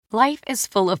Life is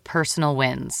full of personal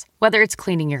wins, whether it's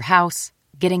cleaning your house,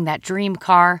 getting that dream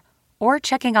car, or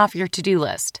checking off your to-do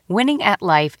list. Winning at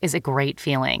life is a great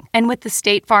feeling. And with the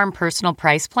State Farm Personal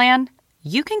Price Plan,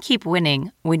 you can keep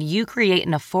winning when you create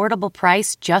an affordable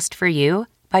price just for you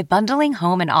by bundling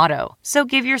home and auto. So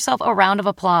give yourself a round of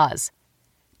applause.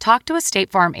 Talk to a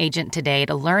State Farm agent today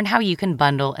to learn how you can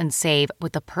bundle and save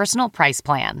with the Personal Price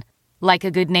Plan. Like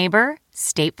a good neighbor,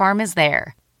 State Farm is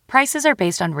there. Prices are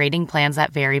based on rating plans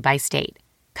that vary by state.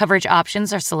 Coverage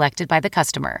options are selected by the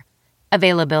customer.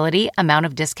 Availability, amount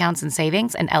of discounts and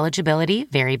savings, and eligibility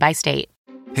vary by state.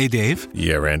 Hey, Dave.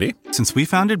 Yeah, Randy? Since we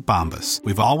founded Bombas,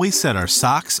 we've always said our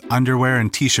socks, underwear,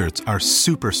 and T-shirts are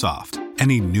super soft.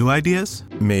 Any new ideas?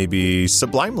 Maybe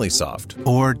sublimely soft.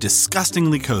 Or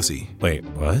disgustingly cozy. Wait,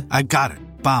 what? I got it.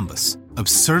 Bombas.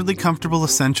 Absurdly comfortable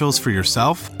essentials for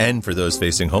yourself and for those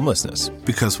facing homelessness.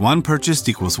 Because one purchased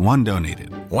equals one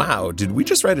donated. Wow, did we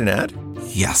just write an ad?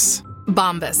 Yes.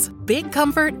 Bombas. Big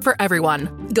comfort for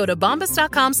everyone. Go to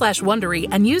bombas.com/Wondery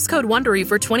and use code Wondery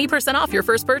for 20% off your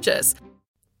first purchase.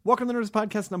 Welcome to the Nerds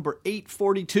Podcast number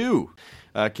 842.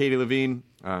 Katie Levine,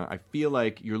 I feel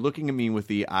like you're looking at me with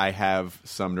the I have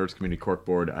some Nerds Community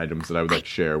Corkboard items that I would like to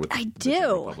share with the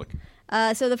general public.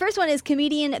 So the first one is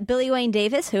comedian Billy Wayne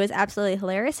Davis, who is absolutely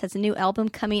hilarious, has a new album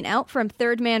coming out from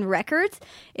Third Man Records.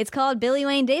 It's called Billy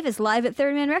Wayne Davis Live at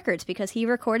Third Man Records because he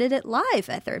recorded it live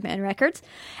at Third Man Records.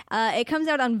 It comes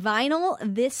out on vinyl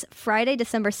this Friday,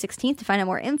 December 16th. To find out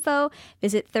more info,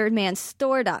 visit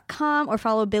thirdmanstore.com or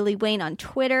follow Billy Wayne on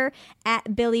Twitter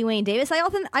at Billy Wayne Davis. I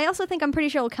also think I'm pretty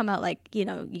sure it'll come out you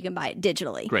can buy it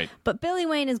digitally. Great. But Billy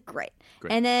Wayne is great.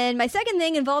 And then my second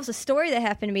thing involves a story that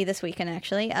happened to me this weekend,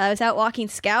 actually. I was out walking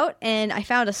scout, and I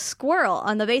found a squirrel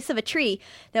on the base of a tree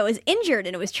that was injured,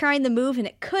 and it was trying to move, and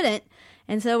it couldn't.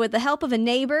 And so with the help of a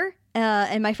neighbor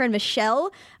and my friend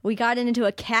Michelle, we got it into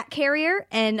a cat carrier,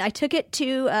 and I took it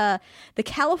to the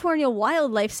California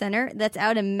Wildlife Center that's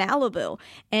out in Malibu,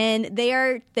 and they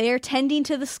are tending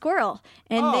to the squirrel,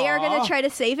 and they are going to try to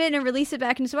save it and release it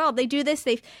back into the wild. They do this.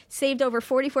 They've saved over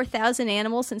 44,000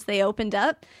 animals since they opened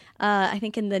up. I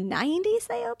think in the 90s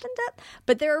they opened up,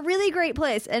 but they're a really great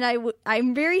place, and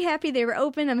I'm very happy they were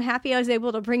open. I'm happy I was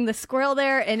able to bring the squirrel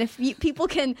there, and if people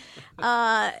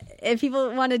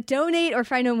want to donate or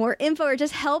find out more info or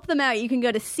just help them out, you can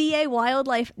go to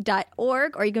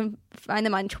cawildlife.org, or you can find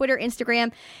them on Twitter,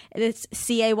 Instagram. It's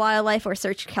CA Wildlife, or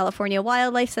search California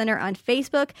Wildlife Center on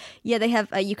Facebook. Yeah, they have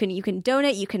you can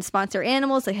donate, you can sponsor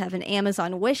animals. They have an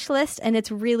Amazon wish list, and it's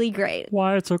really great.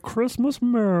 Why, it's a Christmas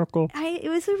miracle. It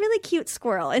was a really cute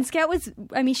squirrel, and Scout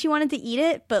she wanted to eat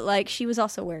it, but she was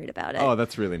also worried about it. Oh,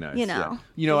 that's really nice. Yeah.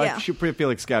 I feel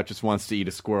like Scout just wants to eat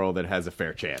a squirrel that has a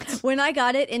fair chance. When I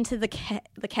got it into the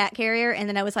cat carrier, and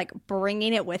then I was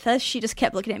bringing it with us, she just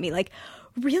kept looking at me like,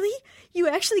 "Really? You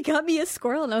actually got me a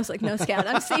squirrel?" And I was like, "No, Scout,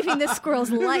 I'm saving this squirrel's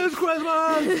life." It's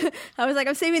Christmas! I was like,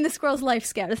 "I'm saving this squirrel's life,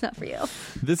 Scout. It's not for you."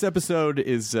 This episode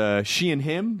is She and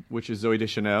Him, which is Zooey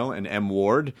Deschanel and M.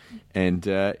 Ward. And,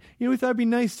 we thought it'd be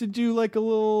nice to do a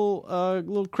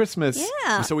little Christmas.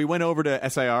 Yeah. So we went over to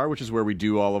SIR, which is where we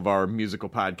do all of our musical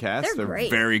podcasts. They're great.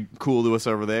 Very cool to us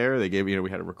over there. They gave, we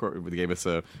had a record. They gave us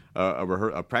a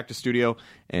practice studio,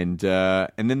 and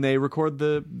then they record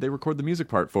the music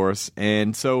part for us.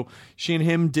 And so She and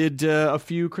Him did a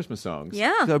few Christmas songs.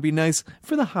 Yeah. So it'd be nice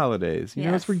for the holidays.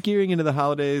 As we're gearing into the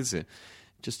holidays,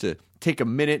 just to take a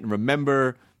minute and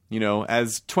remember,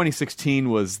 as 2016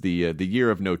 was the year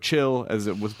of no chill, as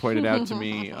it was pointed out to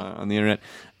me on the internet,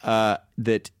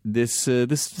 that this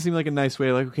seemed like a nice way.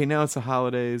 Okay, now it's the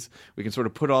holidays. We can sort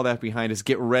of put all that behind us,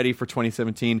 get ready for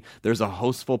 2017. There's a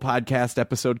Hostful podcast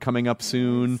episode coming up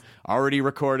soon, already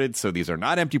recorded. So these are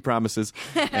not empty promises.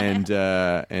 And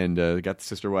got the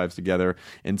sister wives together.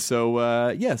 And so,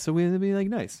 so it'd be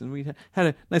nice. And we had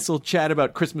a nice little chat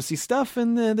about Christmassy stuff.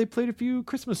 And they played a few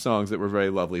Christmas songs that were very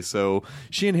lovely. So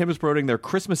She and Him is promoting their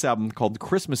Christmas album called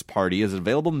Christmas Party. Is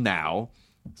available now.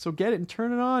 So get it and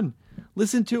turn it on.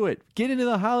 Listen to it. Get into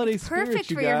the holiday spirit,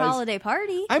 Perfect you for guys. your holiday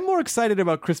party. I'm more excited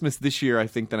about Christmas this year, I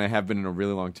think, than I have been in a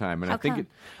really long time. And How come?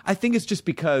 I think it's just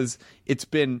because it's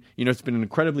been an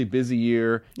incredibly busy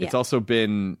year. Yeah. It's also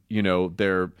been,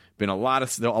 there been a lot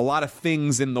of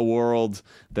things in the world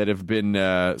that have been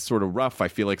sort of rough. I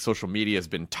feel like social media has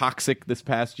been toxic this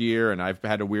past year, and I've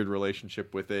had a weird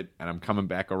relationship with it, and I'm coming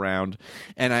back around.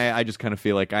 And I just kind of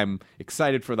feel like I'm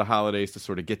excited for the holidays to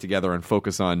sort of get together and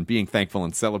focus on being thankful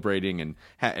and celebrating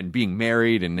and being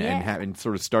married and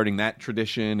sort of starting that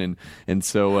tradition. And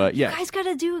so, You guys got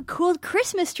to do a cool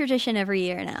Christmas tradition every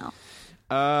year now.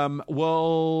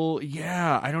 Well,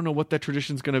 yeah, I don't know what that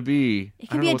tradition's going to be. It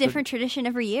could be a different tradition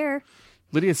every year.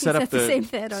 Lydia set up the same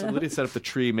thing. Lydia set up the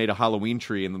tree, made a Halloween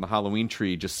tree, and then the Halloween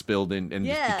tree just spilled in and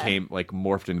just became like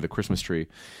morphed into the Christmas tree.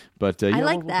 But I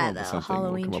like we'll that come up with though.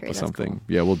 Halloween we'll come tree. up with That's something. cool.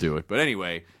 Yeah, we'll do it. But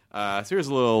anyway, so here's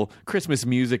a little Christmas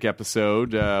music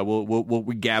episode.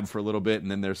 We gab for a little bit,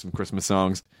 and then there's some Christmas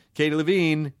songs. Katie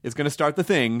Levine is going to start the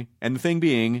thing, and the thing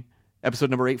being episode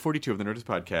number 842 of the Nerdist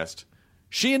Podcast.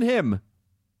 She and Him.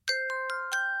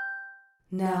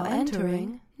 Now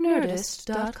entering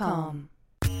Nerdist.com.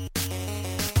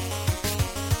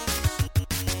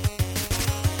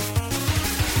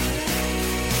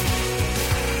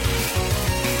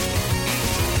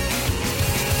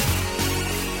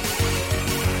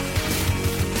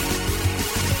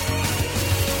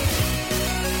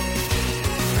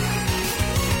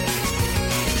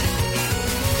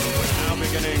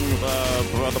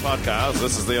 The podcast.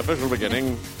 This is the official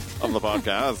beginning of the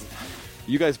podcast.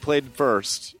 You guys played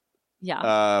first.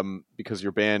 Yeah. Because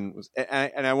your band was,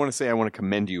 and I want to say I want to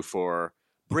commend you for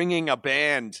bringing a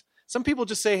band. Some people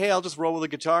just say, "Hey, I'll just roll with a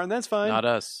guitar," and that's fine. Not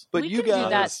us. But we you can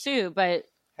guys do that too. But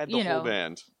had the whole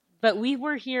band. But we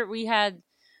were here. We had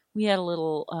a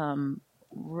little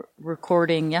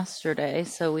recording yesterday,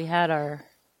 so we had our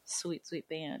sweet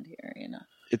band here.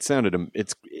 It sounded.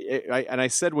 I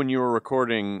said when you were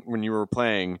recording, when you were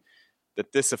playing,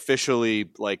 that this officially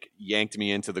like yanked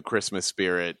me into the Christmas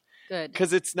spirit. Good.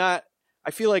 Because it's not.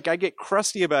 I feel like I get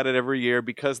crusty about it every year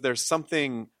because there's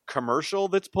something commercial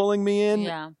that's pulling me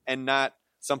in, and not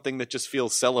something that just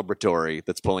feels celebratory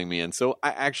that's pulling me in. So I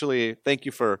actually thank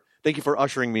you for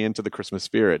ushering me into the Christmas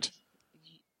spirit.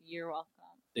 You're welcome.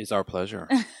 It's our pleasure.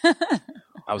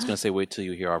 I was going to say, wait till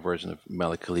you hear our version of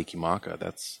Melikaliki Maka.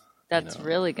 That's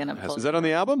really going to pull. Is that on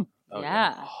the album? Oh,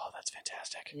 yeah. Oh, that's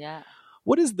fantastic. Yeah.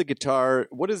 What is the guitar?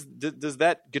 Does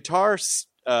that guitar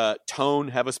tone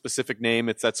have a specific name?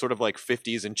 It's that sort of like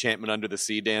 50s Enchantment Under the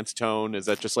Sea dance tone. Is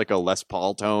that just like a Les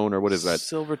Paul tone, or what is that?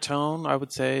 Silver tone, I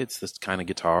would say. It's this kind of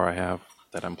guitar I have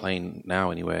that I'm playing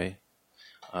now anyway.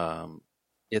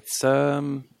 It's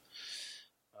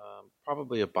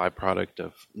probably a byproduct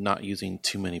of not using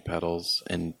too many pedals,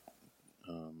 and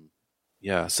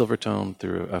silver tone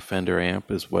through a Fender amp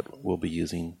is what we'll be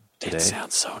using today. It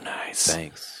sounds so nice.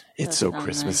 Thanks. It's so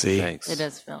Christmassy. Nice. Thanks. It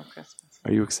does feel Christmas.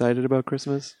 Are you excited about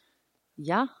Christmas?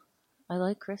 Yeah, I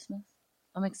like Christmas.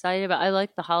 I'm excited I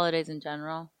like the holidays in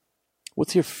general.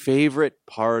 What's your favorite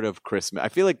part of Christmas? I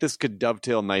feel like this could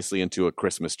dovetail nicely into a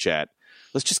Christmas chat.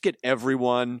 Let's just get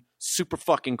everyone super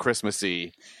fucking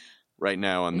Christmassy right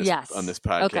now on this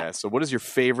podcast. Okay. So what is your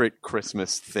favorite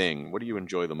Christmas thing? What do you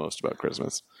enjoy the most about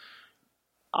Christmas?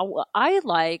 I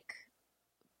like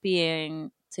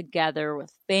being together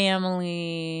with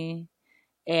family,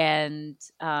 and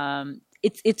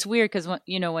it's weird because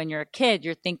when you're a kid,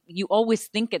 you always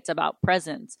think it's about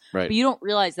presents, right? But you don't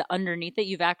realize that underneath it,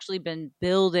 you've actually been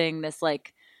building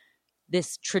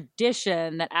this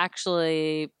tradition that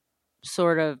actually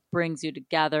sort of brings you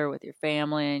together with your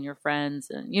family and your friends,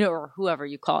 and or whoever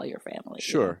you call your family.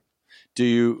 Sure.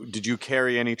 Did you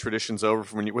carry any traditions over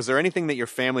from when you? Was there anything that your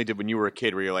family did when you were a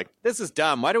kid where you're like, "This is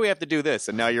dumb. Why do we have to do this?"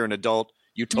 And now you're an adult,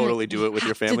 you totally do it with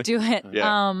your family. To do it. Yeah.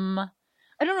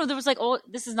 I don't know. There was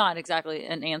this is not exactly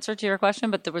an answer to your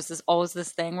question, but there was always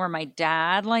this thing where my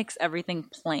dad likes everything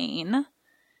plain,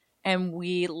 and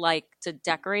we like to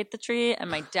decorate the tree, and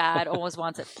my dad always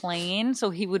wants it plain, so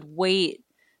he would wait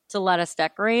to let us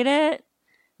decorate it.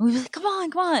 And we'd be like, come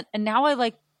on. And now I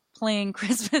like playing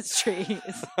Christmas trees.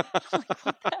 Like,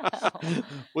 what the hell?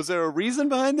 Was there a reason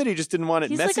behind that? He just didn't want it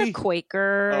He's messy? like a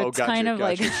Quaker. Oh, it's gotcha, kind of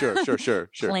gotcha. like Sure.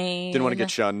 plain. Didn't want to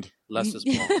get shunned. Less is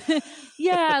more.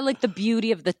 Yeah, like the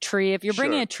beauty of the tree. If you're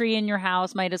bringing Sure. a tree in your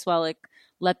house, might as well like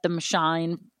let them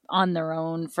shine on their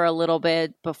own for a little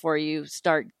bit before you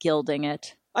start gilding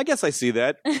it. I guess I see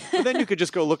that. But then you could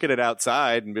just go look at it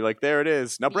outside and be like, there it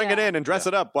is. Now bring it in and dress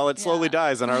it up while it slowly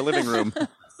dies in our living room.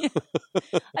 I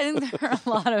think there are a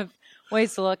lot of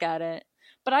ways to look at it.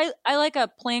 But I like a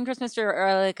plain Christmas tree, or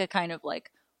I like a kind of like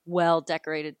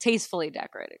well-decorated, tastefully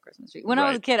decorated Christmas tree. When I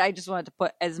was a kid, I just wanted to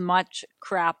put as much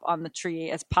crap on the tree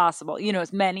as possible.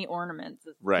 As many ornaments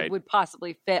as would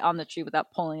possibly fit on the tree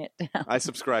without pulling it down. I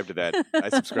subscribe to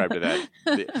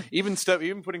that.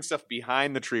 Even putting stuff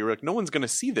behind the tree. We're like, no one's going to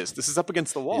see this. This is up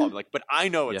against the wall. I'm like, but I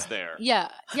know it's there. Yeah.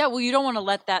 Well, you don't want to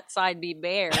let that side be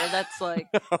bare. That's like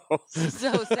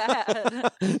so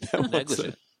sad.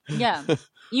 Negligent. Yeah.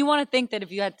 You want to think that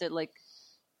if you had to like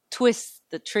twist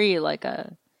the tree like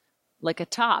a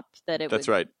top, that it That's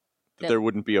would, right. That there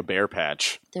wouldn't be a bare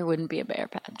patch. There wouldn't be a bare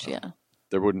patch, yeah.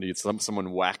 there wouldn't be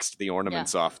someone waxed the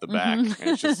ornaments off the back.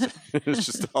 And it's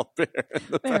just all bare.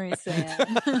 Very sad.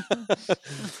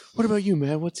 What about you,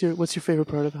 man? What's your favorite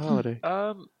part of the holiday?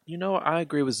 I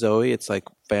agree with Zoe. It's like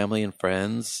family and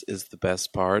friends is the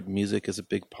best part. Music is a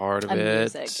big part of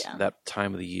it. Music, yeah. That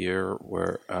time of the year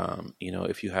where,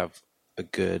 if you have a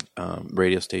good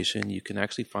radio station, you can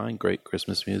actually find great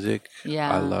Christmas music.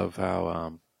 Yeah. I love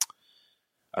how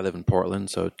I live in Portland,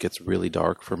 so it gets really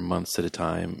dark for months at a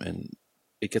time, and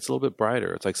it gets a little bit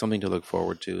brighter. It's like something to look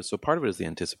forward to. So part of it is the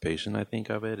anticipation, I think,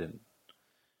 of it, and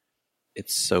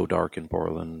it's so dark in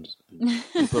Portland.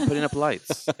 People are putting up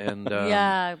lights, and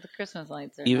the Christmas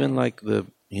lights are even nice. like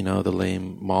the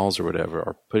lame malls or whatever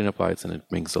are putting up lights, and it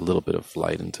brings a little bit of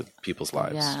light into people's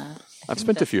lives. Yeah, I've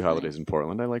spent a few holidays in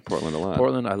Portland. I like Portland a lot.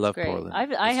 Portland, I love Great. Portland.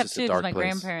 I have just too, a because dark my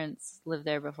place. grandparents lived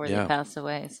there before they passed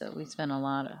away, so we spent a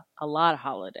lot of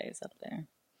holidays up there.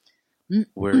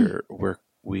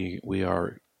 We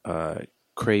are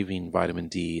craving vitamin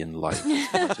D and light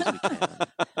as much as we can.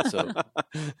 So,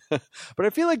 but I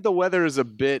feel like the weather is a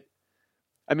bit.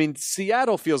 I mean,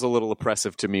 Seattle feels a little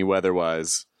oppressive to me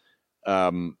weather-wise.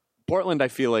 Portland, I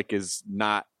feel like, is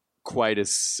not quite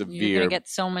as severe. You're gonna get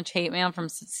so much hate mail from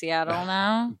Seattle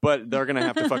now. But they're gonna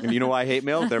have to fucking. You know why I hate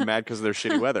mail? They're mad because of their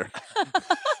shitty weather.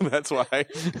 That's why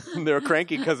they're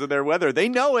cranky, because of their weather. They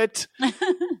know it.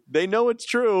 They know it's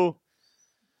true.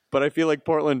 But I feel like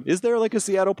Portland. Is there like a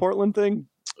Seattle-Portland thing?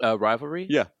 Rivalry?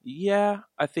 Yeah. Yeah,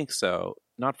 I think so.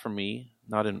 Not for me.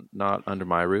 Not under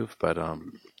my roof, but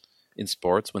in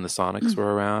sports when the Sonics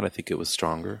were around, I think it was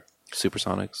stronger.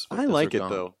 Supersonics. I like it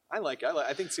though.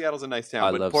 I think Seattle's a nice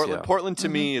town. But Portland to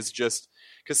me is just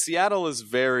because Seattle is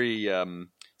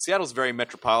Seattle's very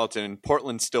metropolitan, and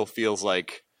Portland still feels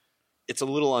like it's a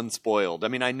little unspoiled. I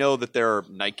mean, I know that there are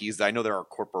Nikes, I know there are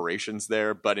corporations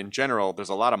there, but in general, there's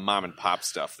a lot of mom and pop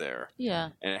stuff there. Yeah.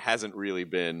 And it hasn't really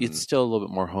been. It's still a little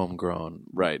bit more homegrown.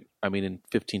 Right. I mean, in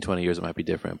 15, 20 years, it might be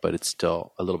different, but it's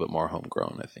still a little bit more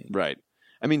homegrown, I think. Right.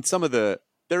 I mean,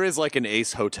 there is like an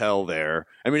Ace Hotel there.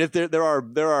 I mean, if there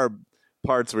are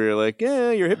parts where you're like,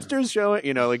 yeah, your hipsters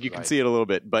showing, like you can see it a little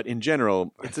bit. But in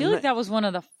general, I feel like that was one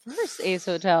of the first Ace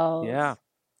hotels. Yeah.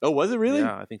 Oh, was it really?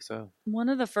 Yeah, I think so. One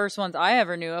of the first ones I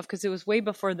ever knew of, because it was way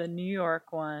before the New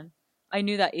York one. I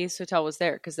knew that Ace Hotel was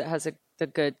there because it has the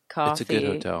good coffee. It's a good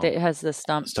hotel. It has the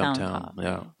Stumptown coffee.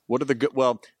 Yeah. What are the good?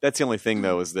 Well, that's the only thing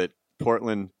though, is that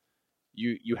Portland,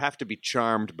 you have to be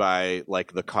charmed by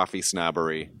like the coffee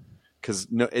snobbery, because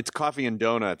it's coffee and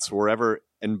donuts wherever.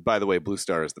 And by the way, Blue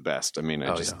Star is the best. I mean,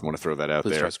 I just want to throw that out Blue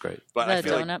there. Star's great. But Is I that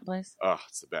feel a donut like, place? oh,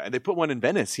 it's the best. And they put one in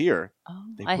Venice here. Oh,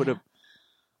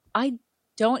 I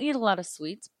don't eat a lot of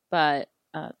sweets, but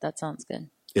that sounds good.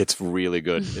 It's really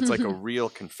good. It's like a real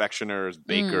confectioner's,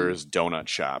 baker's donut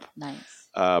shop. Nice.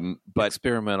 But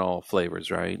experimental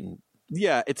flavors, right?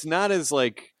 Yeah, it's not as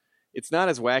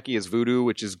wacky as Voodoo,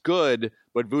 which is good,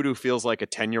 but Voodoo feels like a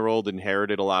 10-year-old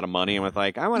inherited a lot of money and was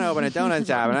like, I want to open a donut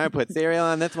shop and I put cereal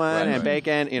on this one and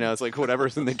bacon. It's like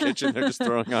whatever's in the kitchen, they're just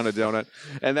throwing on a donut.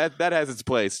 And that has its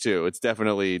place too. It's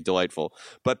definitely delightful.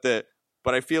 But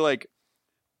I feel like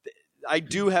I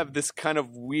do have this kind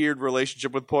of weird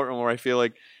relationship with Portland where I feel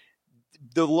like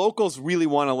the locals really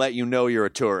want to let you know you're a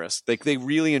tourist. Like they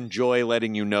really enjoy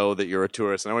letting you know that you're a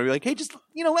tourist. And I want to be like, hey, just,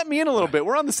 let me in a little bit.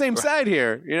 We're on the same side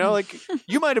here. Like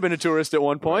you might have been a tourist at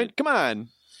one point. Right. Come on.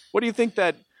 What do you think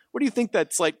that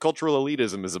slight cultural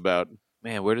elitism is about?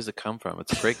 Man, where does it come from?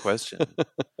 It's a great question.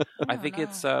 I think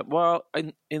it's,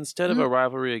 instead of a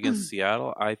rivalry against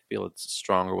Seattle, I feel it's a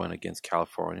stronger one against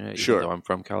California. Sure. Even though I'm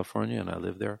from California and I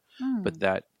live there. But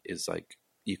that is like,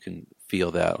 you can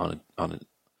feel that on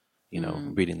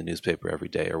reading the newspaper every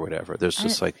day or whatever. There's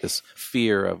just like this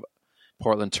fear of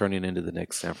Portland turning into the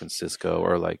next San Francisco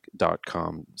or like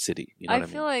 .com city. You know what I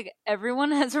mean? feel like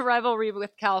everyone has a rivalry with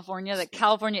California that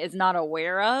California is not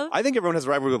aware of. I think everyone has a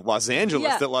rivalry with Los Angeles.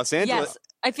 Yeah. That Los Angeles. Yes,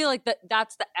 I feel like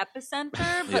that's the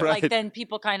epicenter. But like then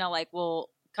people kind of like will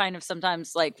kind of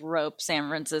sometimes like rope San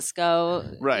Francisco,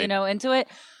 right, into it.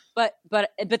 But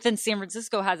then San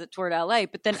Francisco has it toward LA.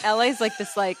 But then LA's like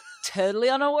this like totally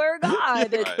unaware guy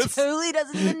that totally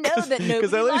doesn't even know that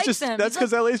nobody likes him. That's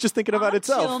because LA's just thinking about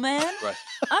itself. Chill, man. Right.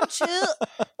 I'm chill.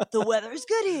 The weather's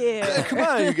good here. Come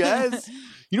on, you guys.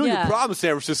 Your problem with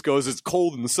San Francisco is it's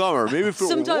cold in the summer. Maybe if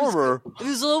it were warmer.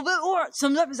 It's a little bit warm.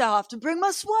 Sometimes I have to bring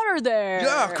my sweater there.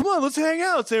 Yeah, come on, let's hang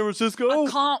out, San Francisco.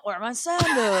 I can't wear my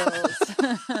sandals.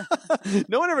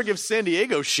 No one ever gives San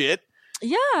Diego shit.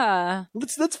 Yeah.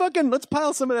 Let's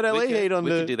pile some of that LA hate on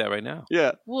we could do that right now.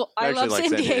 Yeah. Well, I love like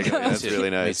San Diego. That's really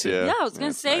nice. Yeah. Yeah, I was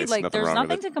gonna say, nice. like, there's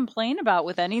nothing to complain about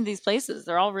with any of these places.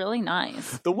 They're all really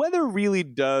nice. The weather really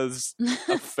does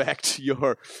affect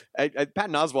your.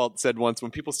 Patton Oswalt said once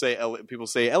when people say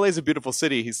LA is a beautiful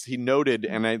city. He noted,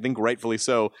 and I think rightfully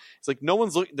so. It's like no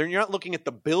one's looking. You're not looking at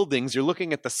the buildings. You're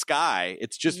looking at the sky.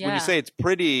 It's just when you say it's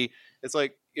pretty. It's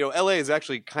like, LA is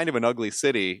actually kind of an ugly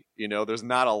city. There's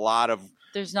not a lot of.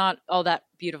 There's not all that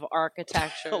beautiful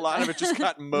architecture. A lot of it just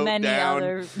got mowed down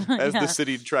as the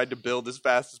city tried to build as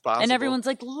fast as possible. And everyone's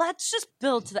like, let's just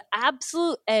build to the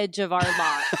absolute edge of our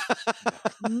lot.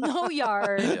 No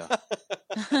yard.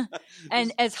 Yeah.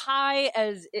 And as high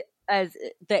as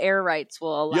the air rights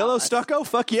will allow. Yellow us. stucco?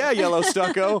 Fuck yeah, yellow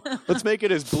stucco. Let's make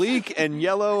it as bleak and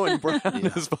yellow and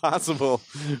brown as possible.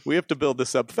 We have to build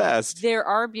this up fast. There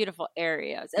are beautiful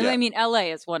areas. And I mean,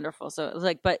 LA is wonderful. So it's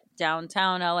like, but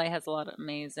downtown LA has a lot of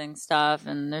amazing stuff.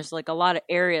 And there's like a lot of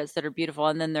areas that are beautiful.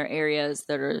 And then there are areas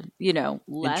that are,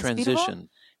 less in transition. Beautiful.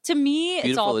 To me,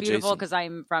 it's all beautiful adjacent. because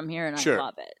I'm from here and Sure. I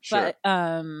love it. Sure.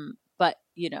 But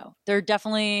it's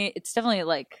definitely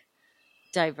like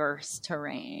diverse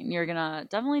terrain. You're gonna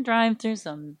definitely drive through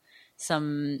some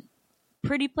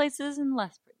pretty places and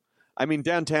less pretty. I mean,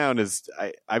 downtown is.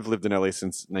 I've lived in LA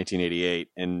since 1988,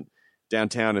 and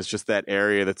downtown is just that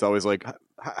area that's always like,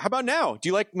 how about now? Do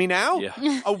you like me now?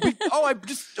 Yeah.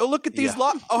 Look at these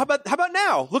how about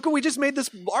now? Look, we just made this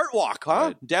art walk, huh?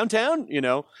 Right. Downtown,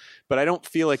 But I don't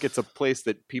feel like it's a place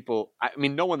that people. I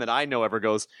mean, no one that I know ever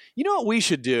goes. You know what we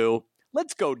should do?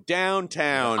 Let's go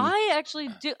downtown. I actually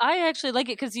do. I actually like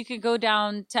it because you could go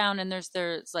downtown and there's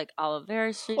like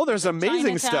Olivera Street. Oh, there's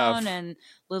amazing Chinatown stuff. And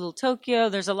Little Tokyo.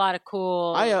 There's a lot of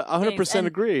cool. I 100%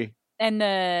 agree. And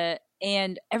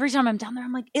every time I'm down there,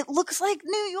 I'm like, it looks like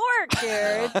New York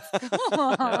here. It's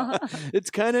cool. It's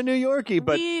kind of New Yorky,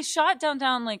 but we shot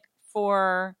downtown like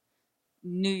for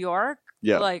New York.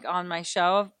 Yeah. Like on my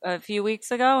show a few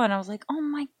weeks ago, and I was like, oh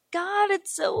my God,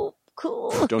 it's so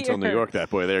cool. Don't tell New here. York that,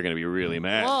 boy. They're going to be really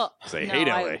mad. Well, Say, hate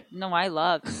LA. I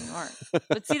love New York.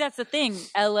 But see, that's the thing.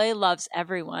 LA loves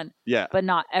everyone. Yeah. But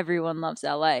not everyone loves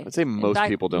LA. I'd say most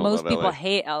people don't love LA. Most people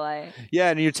hate LA.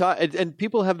 Yeah, and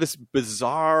people have this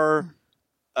bizarre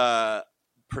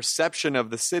perception of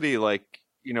the city. Like,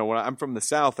 when I'm from the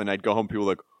South and I'd go home, people are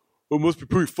like, oh, it must be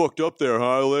pretty fucked up there,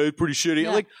 huh? LA, pretty shitty.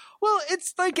 Yeah. Like, well,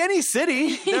 it's like any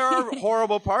city. There are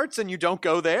horrible parts, and you don't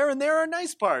go there, and there are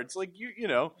nice parts. Like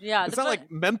Yeah, it's not like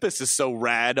Memphis is so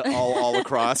rad all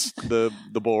across the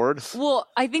board. Well,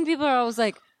 I think people are always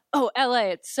like, "Oh, LA,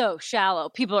 it's so shallow.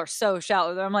 People are so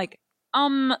shallow." I'm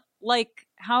like,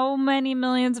 how many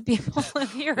millions of people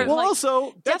live here? Well, like,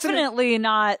 also, that's definitely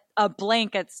not a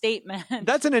blanket statement.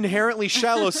 That's an inherently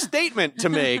shallow statement to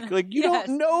make. Like, you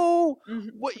don't know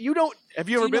what you don't. Have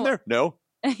you ever been there? No.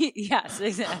 Yes,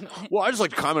 exactly. Well, I just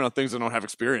like to comment on things I don't have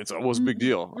experience on. What's a big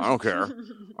deal? I don't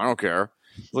care.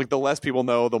 Like, the less people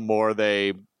know, the more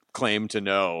they claim to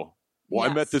know. Well,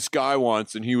 Yes. I met this guy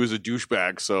once, and he was a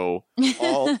douchebag, so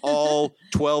all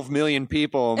 12 million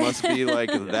people must be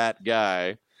like that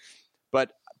guy.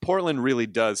 But Portland really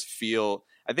does feel.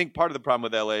 I think part of the problem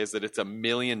with LA is that it's a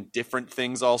million different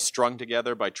things all strung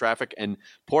together by traffic, and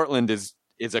Portland is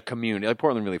a community. Like,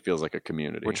 Portland really feels like a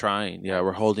community. We're trying. Yeah,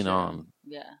 we're holding on.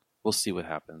 Yeah. We'll see what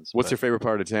happens. What's your favorite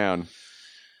part of town?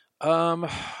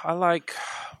 I like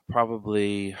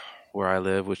probably where I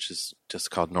live, which is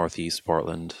just called Northeast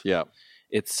Portland. Yeah.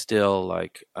 It's still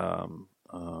like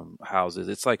houses.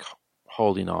 It's like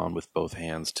holding on with both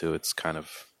hands to its kind of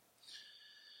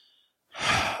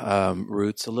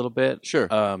roots a little bit. Sure.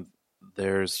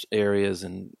 There's areas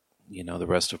in the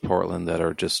rest of Portland that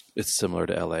are it's similar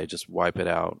to LA. Just wipe it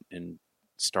out and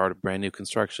start a brand new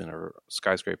construction or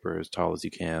skyscraper as tall as you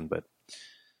can. But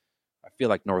I feel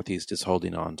like Northeast is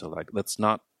holding on to like, let's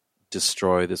not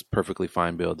destroy this perfectly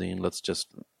fine building. Let's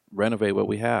just renovate what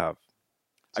we have.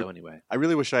 So anyway, I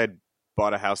really wish I had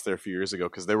bought a house there a few years ago,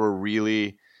 because there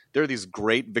are these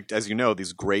great, as you know,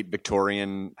 these great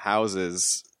Victorian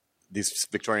houses, these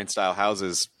Victorian style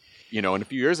houses, and a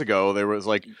few years ago there was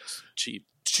like cheap.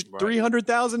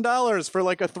 $300,000 for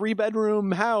like a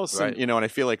 3-bedroom house, right. and I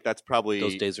feel like that's probably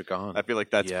those days are gone. I feel like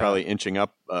that's probably inching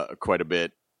up quite a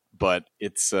bit, but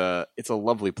it's a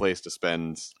lovely place to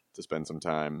spend some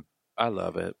time. I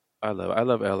love it. I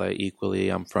love LA equally.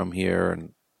 I'm from here,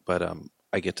 but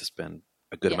I get to spend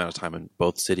a good amount of time in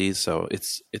both cities, so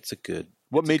it's a good.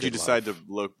 What made you good decide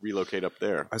life. to relocate up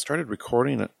there? I started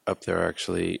recording up there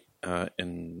actually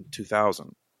in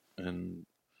 2000, and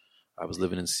I was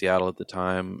living in Seattle at the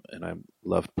time, and I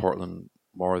loved Portland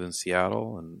more than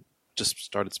Seattle, and just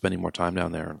started spending more time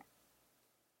down there.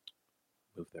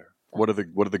 move there. What are the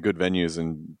good venues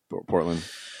in Portland?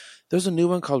 There's a new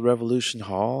one called Revolution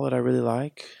Hall that I really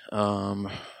like.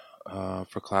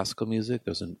 For classical music,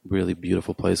 there's a really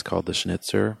beautiful place called the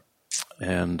Schnitzer,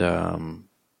 and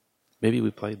maybe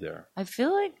we played there. I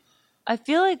feel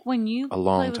like when you a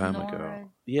long played with time Nora ago.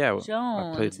 Yeah,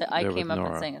 Jones, I came up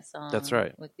Nora. and sang a song. That's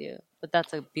right. With you, but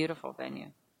that's a beautiful venue.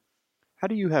 How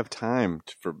do you have time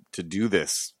to do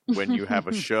this when you have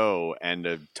a show and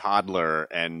a toddler?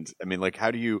 And I mean, like, how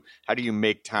do you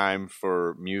make time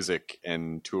for music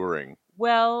and touring?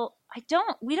 Well,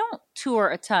 we don't tour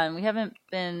a ton. We haven't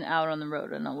been out on the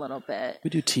road in a little bit.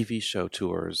 We do TV show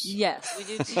tours. Yes, we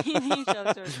do TV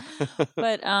show tours.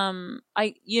 But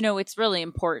it's really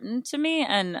important to me,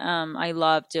 and I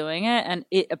love doing it, and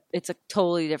it's a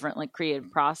totally different like creative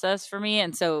process for me,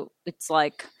 and so it's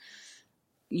like,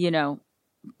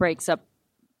 breaks up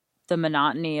the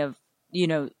monotony of,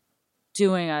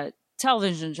 doing a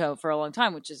television show for a long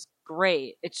time, which is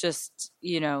great. It's just,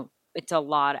 it's a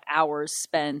lot of hours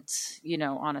spent,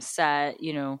 on a set,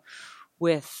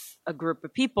 with a group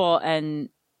of people. And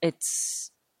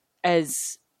it's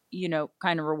as,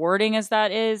 kind of rewarding as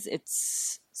that is,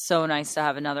 it's so nice to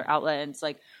have another outlet. And it's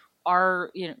like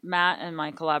Matt and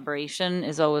my collaboration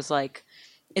is always like,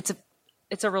 it's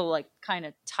a real like kind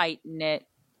of tight knit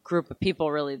group of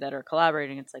people really that are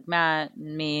collaborating. It's like Matt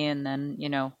and me, and then,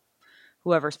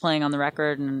 whoever's playing on the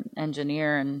record and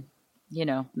engineer and,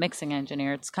 mixing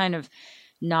engineer. It's kind of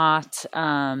not,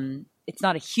 it's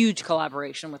not a huge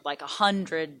collaboration with like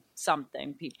 100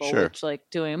 something people, sure, which like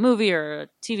doing a movie or a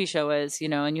TV show is,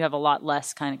 and you have a lot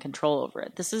less kind of control over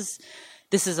it. This is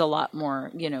a lot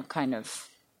more, kind of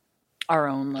our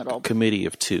own little committee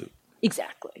of two.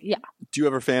 Exactly. Yeah. Do you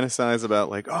ever fantasize about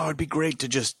like, oh, it'd be great to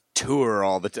just tour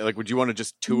all the time? Like, would you want to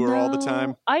just tour all the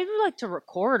time? I would like to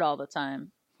record all the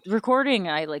time. Recording,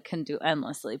 I like can do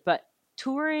endlessly, but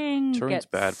touring's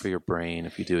bad for your brain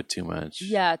if you do it too much.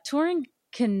 Yeah, touring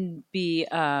can be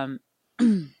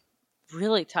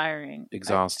really tiring,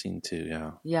 exhausting too.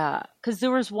 Yeah. Yeah, because there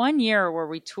was one year where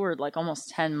we toured like almost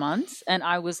 10 months, and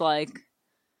I was like,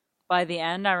 by the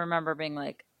end, I remember being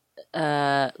like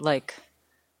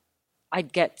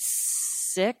I'd get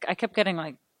sick. I kept getting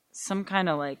like some kind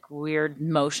of like weird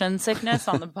motion sickness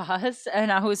on the bus.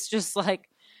 And I was just like,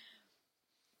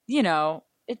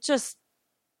 it just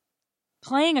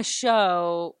playing a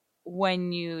show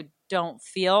when you don't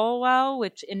feel well,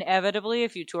 which inevitably,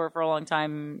 if you tour for a long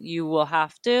time, you will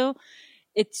have to.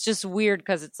 It's just weird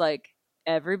because it's like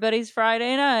everybody's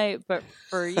Friday night, but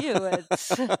for you,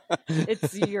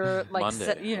 it's your like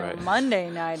Monday, right. Monday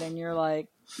night, and you're like,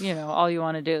 all you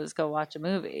want to do is go watch a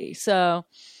movie. So,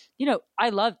 I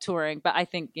love touring, but I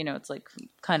think, it's like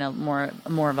kind of more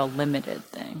of a limited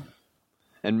thing.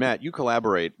 And Matt, you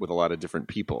collaborate with a lot of different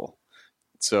people.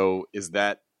 So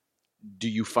do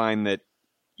you find that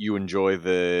you enjoy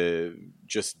the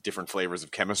just different flavors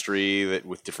of chemistry that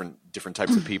with different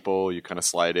types of people, you kind of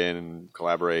slide in and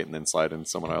collaborate and then slide in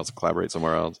someone else and collaborate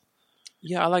somewhere else?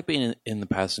 Yeah, I like being in the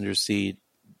passenger seat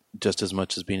just as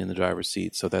much as being in the driver's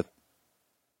seat. So that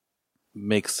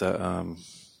makes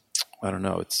I don't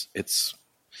know. It's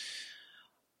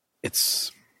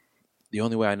the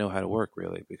only way I know how to work,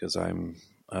 really, because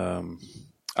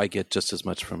I get just as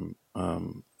much from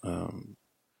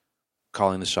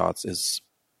calling the shots as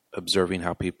observing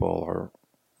how people are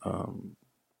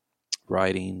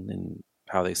writing and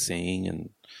how they sing, and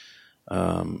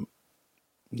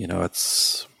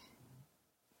it's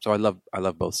so I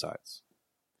love both sides.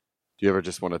 Do you ever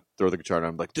just want to throw the guitar down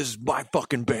and be like, this is my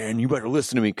fucking band, you better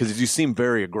listen to me? Because you seem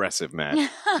very aggressive, Matt.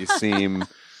 You seem...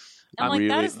 I'm like,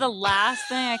 that is the last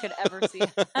thing I could ever see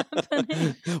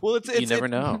happening. Well, you never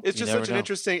know. It's just such an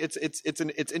interesting...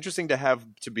 It's interesting to have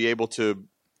to be able to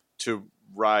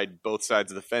ride both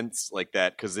sides of the fence like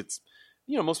that, because it's,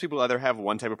 most people either have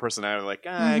one type of personality, like,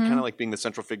 I kind of like being the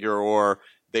central figure, or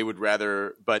they would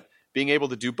rather... But being able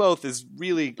to do both is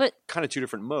really kind of two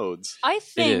different modes. I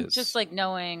think just like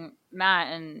knowing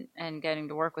Matt and getting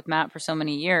to work with Matt for so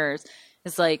many years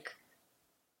is like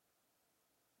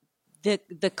the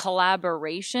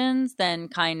collaborations then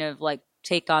kind of like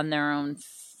take on their own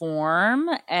form.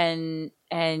 And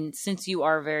since you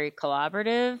are very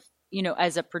collaborative,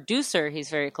 as a producer, he's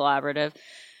very collaborative.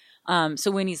 So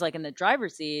when he's like in the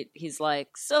driver's seat, he's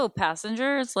like, so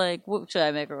passengers, like, what should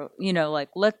I make? Like,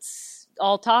 let's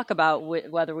all talk about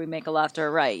whether we make a left or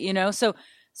a right, So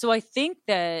I think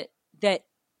that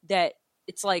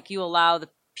it's like you allow the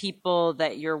people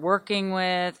that you're working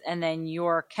with and then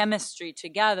your chemistry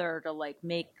together to like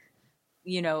make,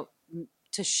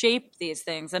 to shape these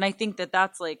things. And I think that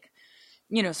that's like,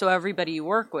 so everybody you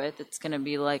work with, it's going to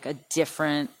be like a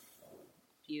different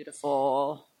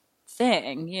beautiful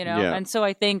thing, Yeah. And so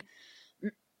I think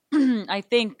I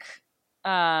think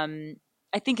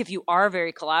if you are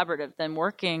very collaborative, then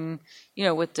working,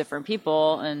 with different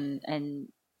people and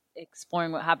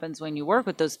exploring what happens when you work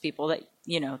with those people that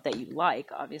that you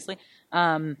like, obviously,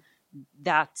 that's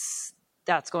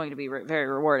going to be very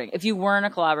rewarding. If you weren't a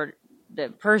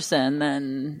collaborative person,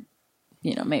 then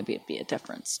maybe it'd be a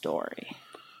different story.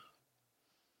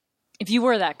 If you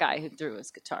were that guy who threw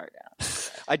his guitar down.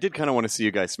 I did kind of want to see you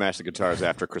guys smash the guitars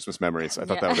after Christmas Memories. I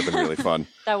thought that would have been really fun.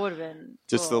 That would have been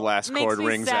just cool. the last chord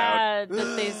rings sad out.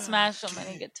 That they smash so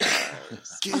many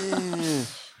guitars.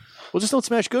 Well, just don't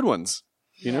smash good ones.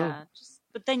 You know.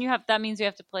 But then that means you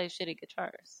have to play shitty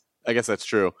guitars. I guess that's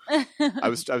true. I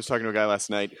was talking to a guy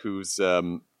last night who's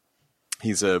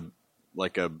he's a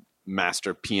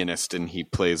master pianist, and he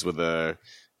plays with a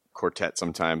quartet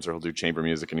sometimes, or he'll do chamber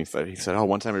music. And he said, oh,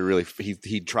 one time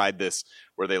he tried this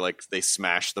where they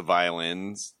smash the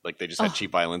violins, like they just had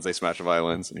cheap violins, they smashed the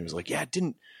violins, and he was like, yeah, it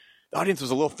didn't. The audience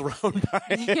was a little thrown by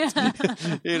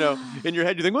it. In your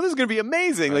head you think, well, this is going to be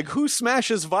amazing. Like, who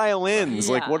smashes violins?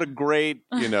 Yeah. Like, what a great,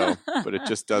 but it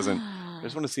just doesn't. I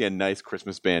just want to see a nice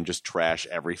Christmas band just trash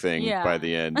everything by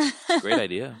the end. Great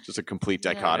idea. Just a complete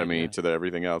dichotomy to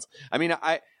everything else. I mean,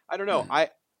 I don't know.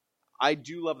 I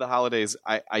do love the holidays.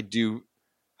 I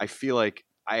feel like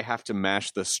I have to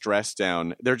mash the stress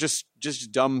down. They're just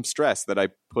dumb stress that I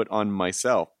put on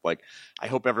myself. Like, I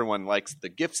hope everyone likes the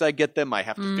gifts I get them. I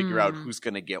have to figure out who's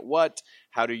going to get what.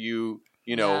 How do you,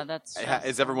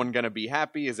 is everyone going to be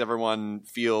happy? Does everyone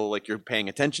feel like you're paying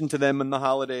attention to them in the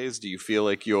holidays? Do you feel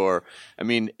like I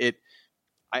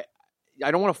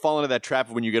don't want to fall into that trap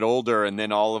when you get older and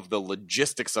then all of the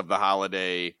logistics of the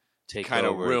holiday kind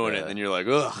of ruin it. And you're like,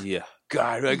 ugh. Yeah.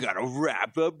 God, I gotta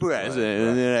wrap a present,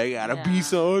 and then I gotta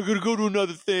I gotta go to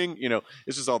another thing.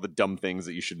 It's just all the dumb things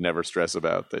that you should never stress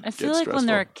about. That I feel like when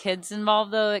there are kids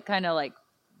involved, though, it kind of like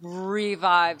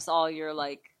revives all your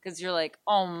because you're like,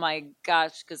 oh my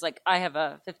gosh, because I have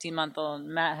a 15-month-old, and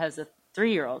Matt has a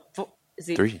 3-year-old. Is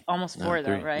he 3? Almost 4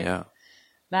 though, 3. right? Yeah.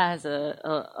 Matt has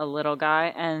a little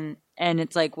guy, and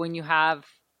it's like when you have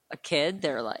a kid,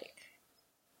 they're like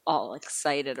all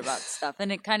excited about stuff,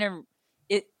 and it kind of.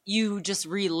 You just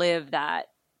relive that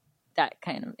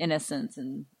kind of innocence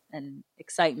and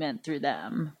excitement through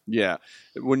them. Yeah,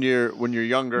 when you're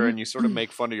younger and you sort of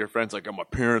make fun of your friends, like, oh, my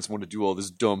parents want to do all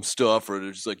this dumb stuff, or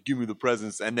they're just like, give me the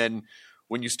presents, and then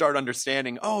when you start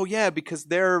understanding, oh yeah, because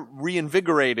they're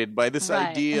reinvigorated by this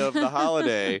idea of the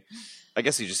holiday. I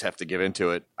guess you just have to give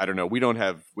into it. I don't know. We don't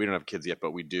have kids yet,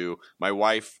 but we do. My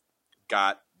wife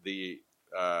got we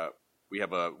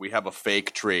have a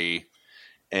fake tree.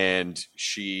 And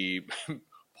she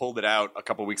pulled it out a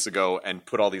couple weeks ago and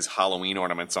put all these Halloween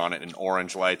ornaments on it and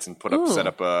orange lights and set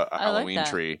up a Halloween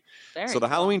tree. So the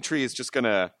Halloween tree is just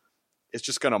gonna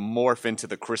morph into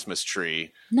the Christmas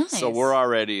tree. Nice. So we're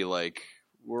already we're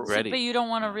ready. But you don't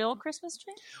want a real Christmas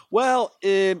tree? Well,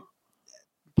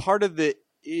 part of the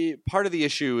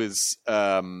issue is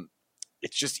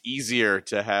it's just easier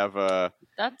to have a.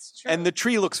 That's true. And the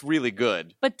tree looks really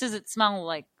good. But does it smell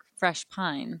like fresh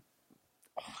pine?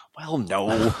 Well,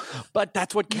 no, but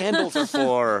that's what candles are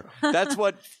for. That's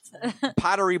what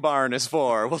Pottery Barn is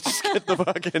for. We'll just get the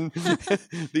fucking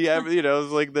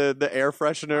it's like the air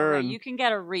freshener, and you can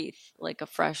get a wreath, like a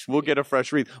fresh. We'll get a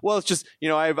fresh wreath. Well, it's just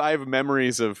I have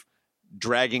memories of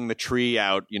dragging the tree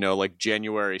out, like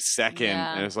January 2nd,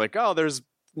 and it's like, oh, there's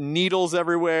needles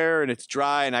everywhere and it's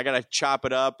dry and I gotta chop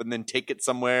it up and then take it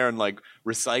somewhere and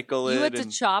recycle it. You had to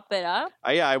chop it up?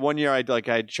 One year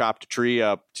I chopped a tree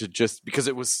up to just because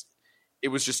it was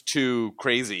just too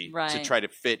crazy to try to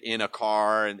fit in a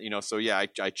car, and so I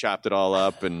chopped it all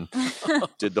up and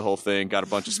did the whole thing, got a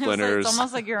bunch of splinters. It's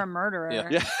almost like you're a murderer.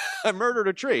 Yeah. I murdered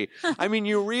a tree. I mean,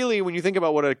 you really, when you think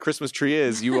about what a Christmas tree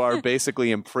is, you are basically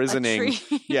imprisoning.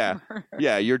 Yeah,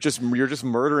 you're just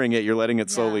murdering it. You're letting it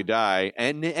slowly die,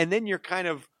 and then you're kind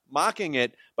of mocking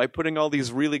it by putting all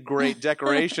these really great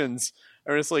decorations.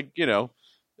 And it's like yeah,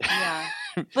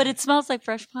 but it smells like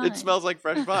fresh pine. It smells like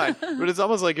fresh pine, but it's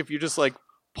almost like if you just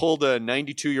pulled a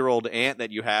 92-year-old aunt that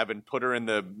you have and put her in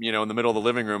the in the middle of the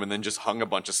living room and then just hung a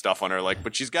bunch of stuff on her,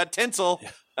 but she's got tinsel,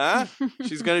 huh?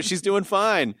 She's doing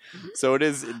fine. So it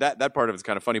is that part of it's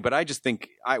kind of funny, but I just think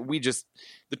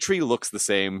the tree looks the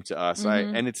same to us,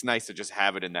 and it's nice to just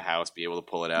have it in the house, be able to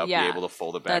pull it out, be able to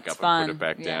fold it back up and put it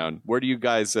back down. Where do you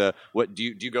guys? What do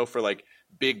you go for?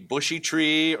 Big bushy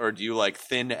tree, or do you like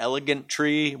thin elegant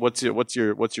tree? What's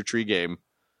your tree game?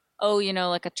 Oh,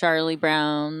 like a Charlie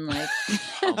Brown,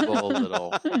 humble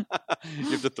little. You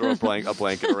have to throw a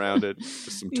blanket around it,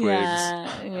 just some twigs.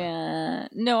 Yeah.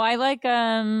 No, I like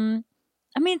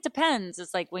I mean, it depends.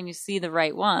 It's like when you see the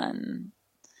right one,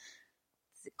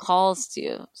 it calls to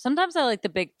you. Sometimes I like the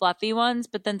big fluffy ones,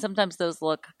 but then sometimes those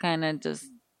look kind of just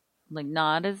like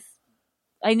not as.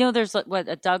 I know there's like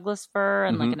a Douglas fir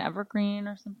and like an evergreen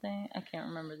or something. I can't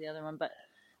remember the other one, but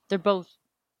they're both.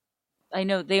 I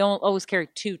know they always carry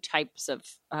two types of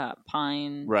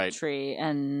pine tree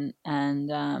and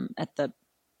at the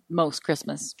most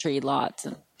Christmas tree lots.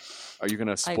 And are you going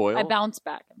to spoil? I bounce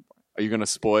back and forth. Are you going to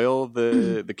spoil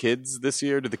the kids this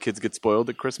year? Do the kids get spoiled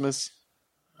at Christmas?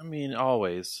 I mean,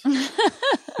 always. I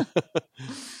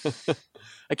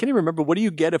can't even remember. What do you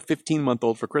get a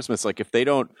 15-month-old for Christmas? Like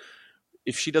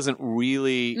if she doesn't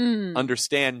really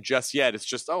understand just yet, it's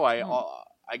just,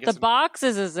 I guess. The box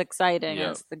is as exciting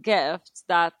as the gift.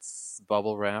 That's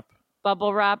bubble wrap.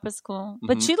 Bubble wrap is cool.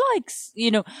 But she likes,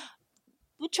 we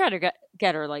try to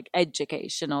get her like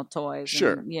educational toys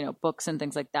and, books and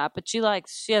things like that. But she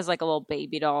has like a little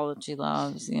baby doll that she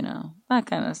loves, that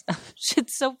kind of stuff.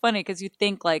 It's so funny because you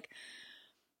think like,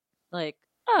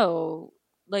 oh,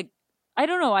 like, I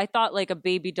don't know. I thought like a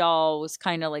baby doll was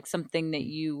kind of like something that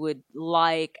you would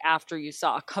like after you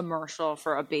saw a commercial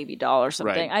for a baby doll or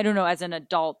something. Right. I don't know. As an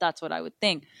adult, that's what I would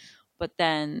think. But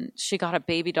then she got a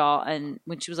baby doll, and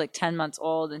when she was like 10 months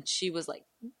old, and she was like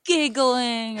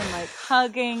giggling and like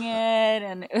hugging it.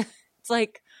 And it's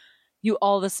like you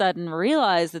all of a sudden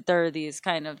realize that there are these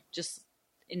kind of just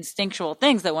instinctual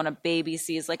things that when a baby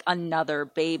sees like another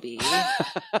baby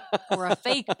or a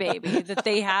fake baby, that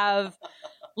they have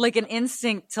like an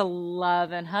instinct to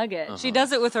love and hug it. She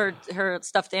does it with her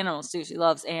stuffed animals too. She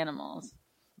loves animals.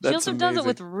 She also does it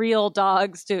with real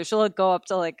dogs too. She'll go up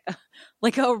to like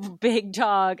a big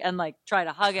dog and like try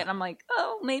to hug it. And I'm like,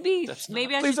 oh, maybe I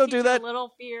should don't do that. A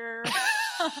little fear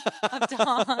of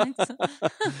dogs.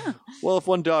 Well, if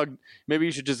one dog, maybe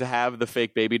you should just have the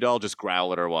fake baby doll just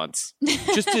growl at her once,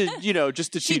 just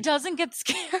to. She doesn't get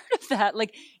scared of that.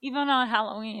 Like even on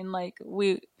Halloween, like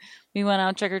we went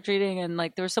out trick or treating, and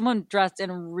like there was someone dressed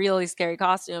in a really scary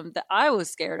costume that I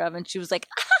was scared of, and she was like,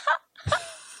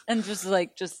 and just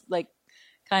like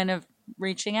kind of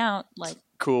reaching out, like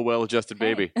cool, well-adjusted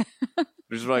baby.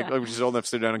 Just like she's old enough to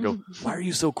sit down and go, "Why are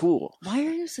you so cool? Why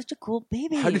are you such a cool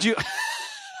baby? How did you?"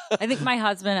 I think my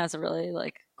husband has a really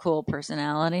like cool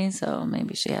personality, so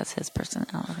maybe she has his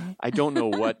personality. I don't know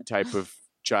what type of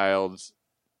child.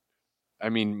 I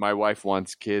mean, my wife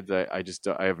wants kids. I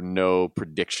have no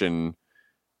prediction.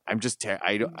 I'm just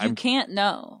you can't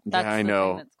know. That's I know. The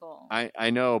thing that's cool. I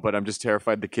know, but I'm just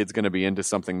terrified the kid's going to be into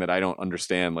something that I don't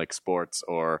understand, like sports,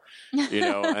 or and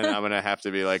I'm going to have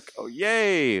to be like, oh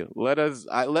yay,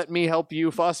 let me help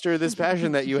you foster this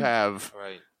passion that you have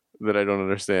that I don't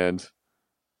understand.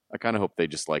 I kind of hope they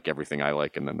just like everything I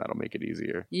like, and then that'll make it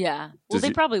easier. Yeah. Well,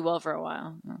 they probably will for a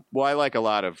while. Well, I like a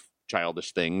lot of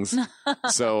childish things.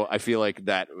 So I feel like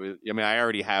that, I mean, I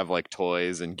already have like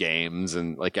toys and games,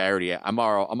 and like I'm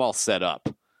all set up.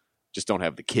 Just don't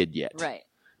have the kid yet. Right.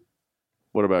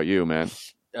 What about you, man?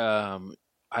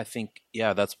 I think,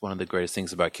 that's one of the greatest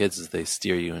things about kids is they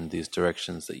steer you in these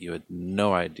directions that you had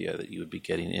no idea that you would be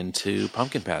getting into.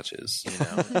 Pumpkin patches,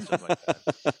 stuff like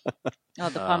that. Oh,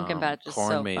 the pumpkin patch is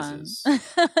corn so mazes. fun.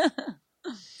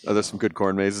 Are there some good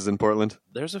corn mazes in Portland?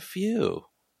 There's a few.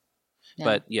 Yeah.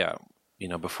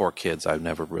 But before kids, I've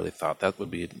never really thought that would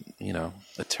be,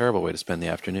 a terrible way to spend the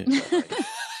afternoon.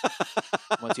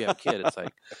 Once you have a kid, it's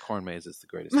like a corn maze is the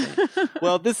greatest thing.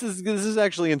 Well, this is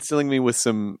actually instilling me with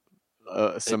some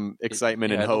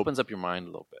excitement and hope. It opens up your mind a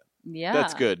little bit. Yeah,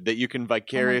 that's good. That you can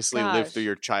vicariously live through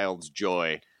your child's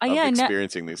joy of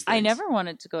experiencing these things. I never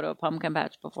wanted to go to a pumpkin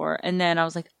patch before, and then I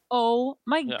was like, "Oh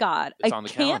my god, it's on the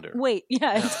can't calendar. wait!"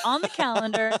 Yeah, it's on the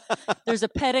calendar. There's a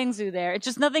petting zoo there. It's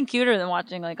just nothing cuter than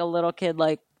watching like a little kid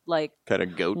like pet a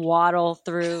goat, waddle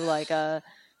through like a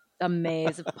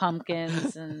maze of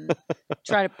pumpkins and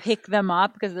try to pick them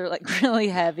up because they're like really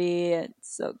heavy.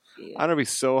 It's so cute. I'm gonna be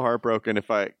so heartbroken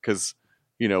because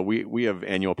we have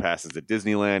annual passes at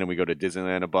Disneyland, and we go to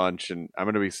Disneyland a bunch, and I'm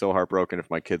gonna be so heartbroken if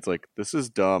my kid's like, "This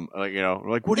is dumb." Like,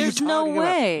 like, what are you talking about? There's no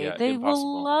way. Yeah, they impossible.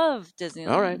 will love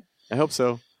Disneyland. All right, I hope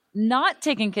so. Not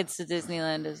taking kids to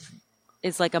Disneyland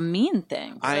is like a mean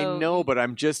thing. I know, but I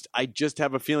just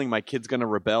have a feeling my kid's gonna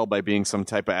rebel by being some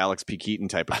type of Alex P. Keaton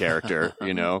type of character.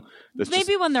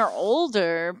 Maybe when they're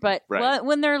older, but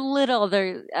when they're little,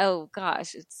 oh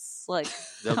gosh, it's like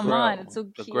come on, it's so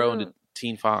cute. They'll grow into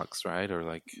Teen Fox, right? Or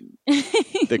like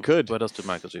they could. What else did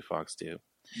Michael J. Fox do?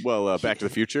 Well, Back to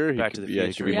the Future. Back to the Future.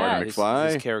 He could be Marty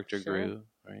McFly. His character grew.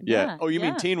 Right? Yeah. Oh, you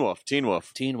mean Teen Wolf? Teen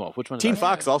Wolf. Which one? Teen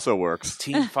Fox also works.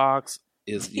 Teen Fox.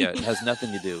 it has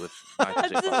nothing to do with Michael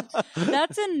J. Fox.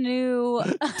 That's a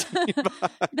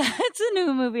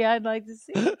new movie I'd like to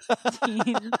see.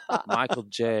 Teen Fox. Michael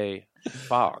J.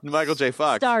 Fox. Michael J.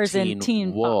 Fox. Stars in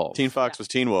Teen Wolf. Fox. Teen Fox was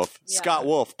Teen Wolf. Yeah. Scott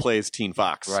Wolf plays Teen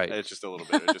Fox. Right. It's just a little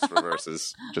bit. It just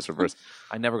reverses. Just reverse.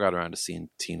 I never got around to seeing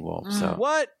Teen Wolf. So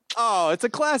What? Oh, it's a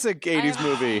classic 80s I haven't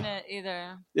movie. seen it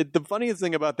either. The funniest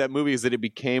thing about that movie is that it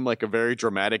became like a very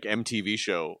dramatic MTV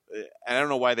show. And I don't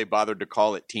know why they bothered to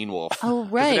call it Teen Wolf. Oh,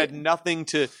 'Cause right. It had nothing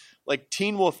to like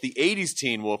Teen Wolf. The 80s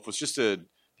Teen Wolf was just a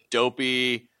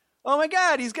dopey. Oh my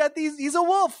God, he's a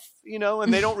wolf,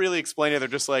 and they don't really explain it. They're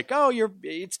just like, oh,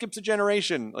 it skips a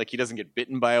generation. Like he doesn't get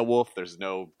bitten by a wolf. There's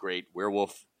no great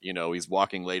werewolf. He's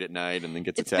walking late at night and then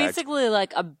gets It's attacked. basically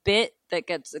like a bit that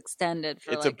gets extended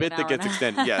for It's like a bit an that hour gets and a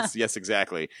extended. Yes,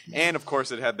 exactly. And of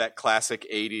course, it had that classic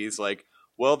 80s like,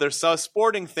 well, there's a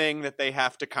sporting thing that they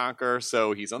have to conquer.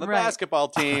 So he's on the Right. basketball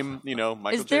team. Michael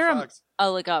Is J. there Fox.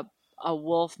 a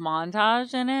wolf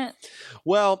montage in it?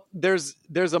 Well, there's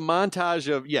a montage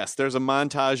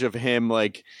of him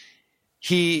like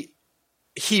he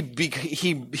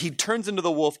turns into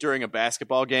the wolf during a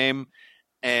basketball game,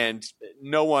 and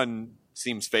no one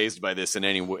seems fazed by this in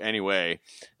any way.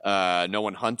 No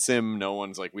one hunts him. No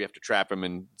one's like, we have to trap him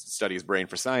and study his brain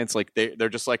for science. Like they're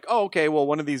just like, oh, okay, well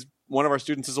one of our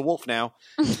students is a wolf now,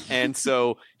 and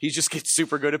so he just gets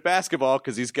super good at basketball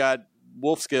because he's got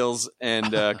wolf skills, and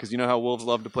because you know how wolves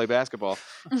love to play basketball,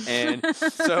 and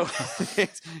so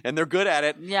and they're good at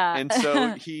it. Yeah, and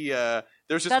so he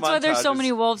there's just that's why there's so montages.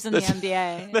 many wolves in the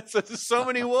NBA. That's just so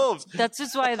many wolves. That's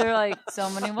just why they're like so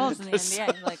many wolves in the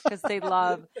NBA, like because they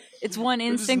love. It's one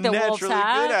instinct that wolves naturally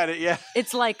have. good at it. Yeah,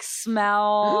 It's like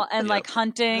smell and like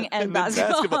hunting and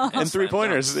basketball. and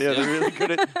 3-pointers. Yeah,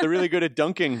 they're really good at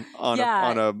dunking on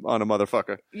a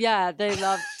motherfucker. Yeah, they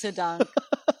love to dunk.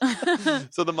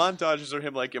 So the montages are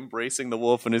him like embracing the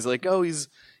wolf, and he's like, oh, he's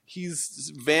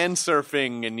van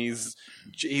surfing, and he's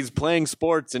playing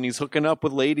sports, and he's hooking up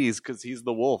with ladies because he's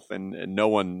the wolf, and no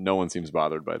one seems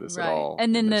bothered by this at all.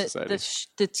 And then in their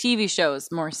the TV show is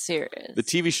more serious. The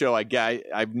TV show,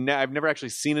 I've never actually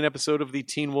seen an episode of the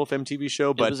Teen Wolf MTV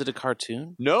show, but was it a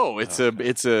cartoon? No, it's a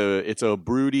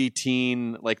broody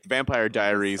teen like Vampire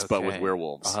Diaries, but with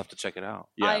werewolves. I'll have to check it out.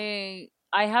 Yeah.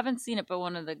 I haven't seen it, but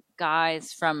one of the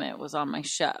guys from it was on my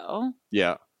show.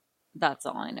 Yeah. That's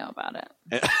all I know about it.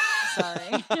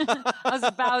 Sorry. I was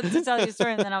about to tell you a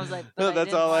story, and then I was like, no,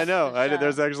 that's all I know.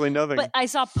 There's actually nothing. But I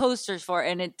saw posters for it,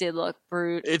 and it did look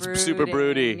It's super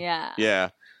broody. Yeah. Yeah.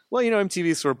 Well,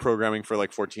 TV's sort of programming for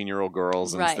like 14-year-old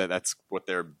girls, and Right. that's what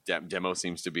their demo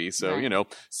seems to be. So, Right.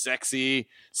 sexy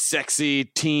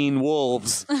teen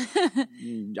wolves.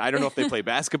 I don't know if they play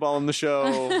basketball in the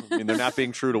show. I mean, they're not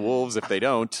being true to wolves if they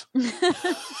don't,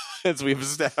 as we've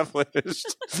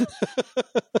established.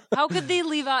 How could they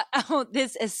leave out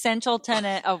this essential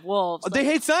tenet of wolves? They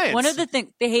hate science. One of the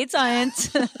things, they hate science.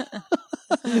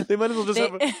 They might as well just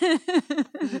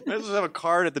have a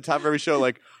card at the top of every show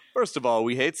like, first of all,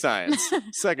 we hate science.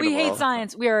 Second we of all, hate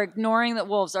science. We are ignoring that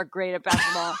wolves are great at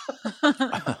basketball.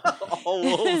 all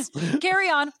wolves. Carry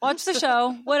on. Watch the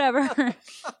show. Whatever.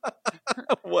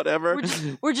 Whatever.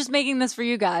 We're just making this for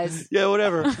you guys. Yeah,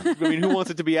 whatever. I mean, who wants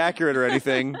it to be accurate or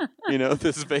anything?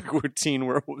 This fake teen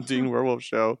werewolf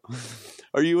show.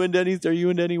 Are you into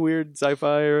any weird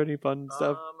sci-fi or any fun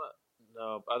stuff?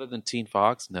 No, other than Teen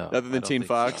Fox, no. Other than Teen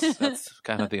Fox? So. That's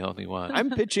kind of the only one. I'm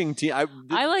pitching I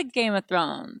like Game of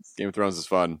Thrones. Game of Thrones is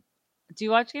fun. Do you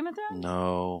watch Game of Thrones?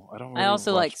 No, I don't. Really I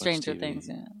also watch like much Stranger TV. Things.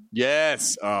 Yeah.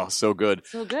 Yes. Oh, so good.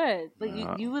 So good,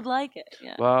 but you would like it.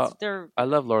 Yeah. Well, They're. I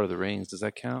love Lord of the Rings. Does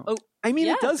that count? Oh, I mean,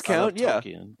 yes. it does I love count. Yeah.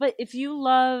 Tolkien. But if you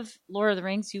love Lord of the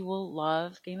Rings, you will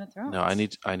love Game of Thrones. No, I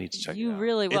need to check You it out.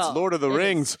 really will. It's Lord of the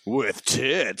Rings with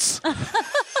tits.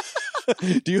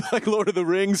 Do you like Lord of the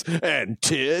Rings and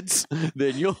tits?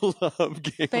 Then you'll love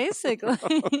Game Basically. of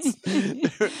Thrones.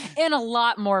 And a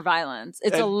lot more violence.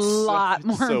 It's a And lot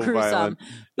more so gruesome. violent.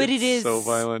 But It's it is so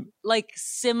violent. like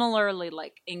similarly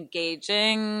like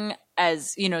engaging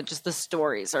as, just the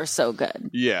stories are so good.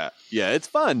 Yeah, it's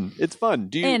fun. It's fun.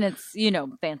 Do you And it's,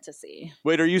 fantasy.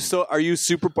 wait? Are you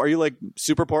like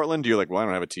super Portland? Do you like? Well, I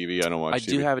don't have a TV. I don't watch. I TV.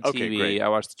 do have a TV. Okay, great. I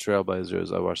watch the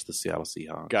Trailblazers. I watch the Seattle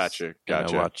Seahawks. Gotcha. And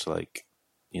I watch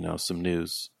some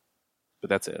news, but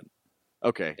that's it.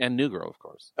 Okay, And New Girl, of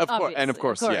course. of course, and of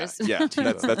course, yeah.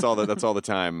 That's all the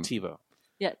time. TiVo.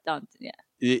 Yeah, yeah.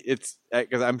 It's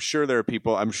because I'm sure there are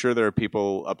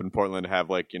people up in Portland who have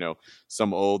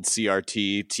some old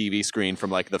CRT TV screen from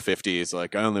the 50s.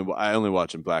 Like I only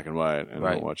watch in black and white and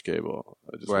I don't watch cable.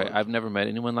 Right. I've never met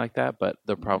anyone like that, but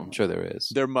I'm sure there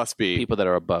is. There must be people that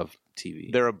are above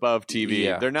TV. They're above TV.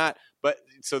 Yeah. They're not, but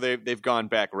so they've gone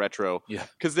back retro. Yeah.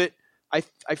 Because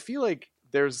I feel like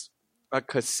there's a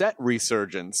cassette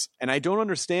resurgence, and I don't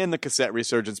understand the cassette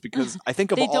resurgence because I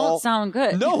think of they don't sound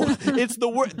good. No, it's the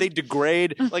worst. They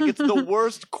degrade. Like, it's the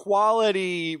worst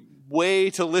quality way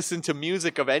to listen to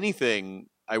music of anything,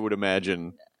 I would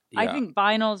imagine. I think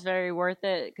vinyl's very worth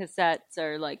it. Cassettes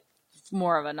are like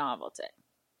more of a novelty.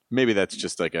 Maybe that's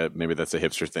just like maybe that's a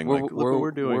hipster thing. Look what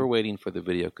we're doing. We're waiting for the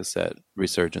video cassette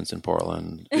resurgence in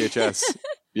Portland. VHS.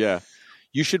 Yeah.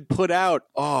 You should put out,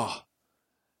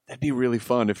 that'd be really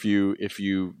fun if you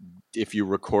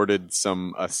recorded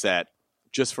a set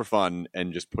just for fun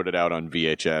and just put it out on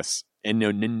VHS and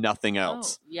nothing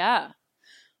else. Oh, yeah.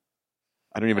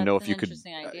 I don't even know if you could.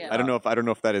 Idea. I don't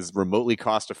know if that is remotely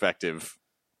cost effective,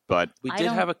 but we did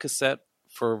have a cassette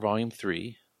for Volume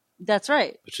 3. That's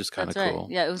right. Which is kind of cool.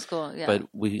 Yeah, it was cool. Yeah. But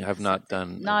we have not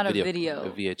done a video. A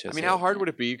VHS. I mean, how hard would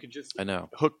it be? You could just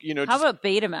hook, How about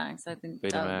Betamax? I think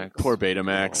Betamax. Poor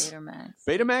Betamax.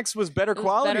 Betamax was better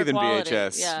quality than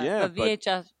VHS. Yeah, but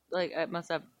VHS it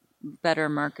must have better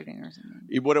marketing or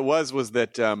something. What it was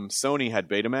that Sony had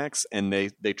Betamax, and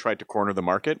they tried to corner the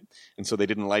market, and so they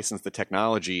didn't license the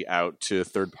technology out to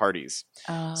third parties.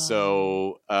 Oh.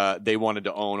 So they wanted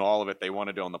to own all of it. They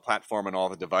wanted to own the platform and all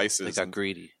the devices. They got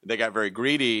greedy. They got very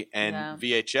greedy, and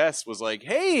VHS was like,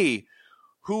 hey,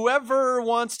 whoever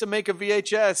wants to make a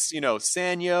VHS,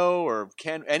 Sanyo or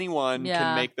anyone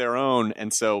can make their own.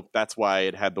 And so that's why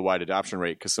it had the wide adoption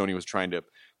rate, because Sony was trying to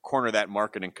corner that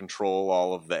market and control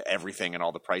all of the everything and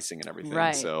all the pricing and everything.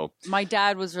 Right. So my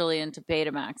dad was really into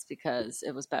Betamax because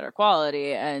it was better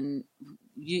quality. And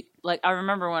I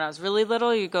remember when I was really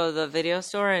little, you go to the video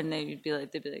store and they'd be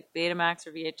like Betamax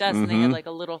or VHS, and they had like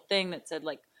a little thing that said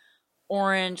like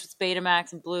orange was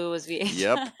Betamax and blue was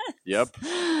VHS. Yep.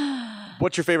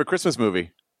 What's your favorite Christmas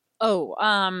movie? Oh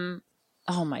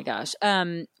my gosh.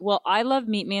 Well, I love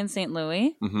Meet Me in St.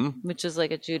 Louis, which is like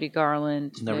a Judy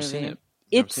Garland Never movie. seen it.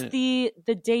 It's the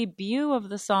debut of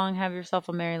the song "Have Yourself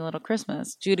a Merry Little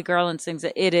Christmas." Judy Garland sings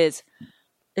it. It is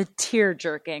a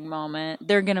tear-jerking moment.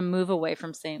 They're gonna move away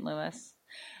from St. Louis,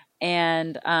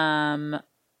 and her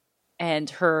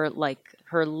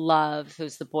love,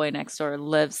 who's the boy next door,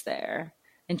 lives there.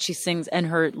 And she sings, and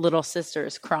her little sister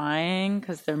is crying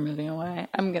because they're moving away.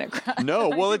 I'm gonna cry. No,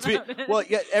 well,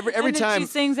 every time she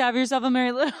sings "Have Yourself a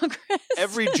Merry Little Christmas."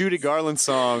 Every Judy Garland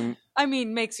song,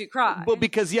 makes you cry. Well,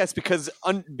 because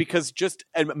just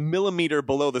a millimeter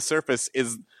below the surface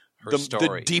is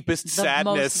the deepest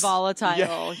sadness, the most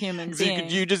volatile human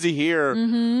being. You just hear,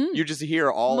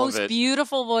 all most of it. Most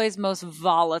beautiful voice, most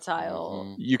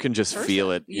volatile. You can just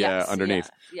feel it, underneath.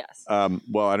 Yes.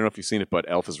 Well, I don't know if you've seen it, but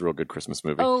Elf is a real good Christmas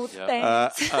movie. Oh,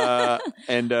 thanks.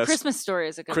 And Christmas Story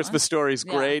is a good one. Christmas Story is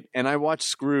great, and I watch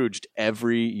Scrooged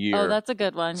every year. Oh, that's a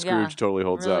good one. Scrooge totally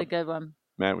holds really up. Good one.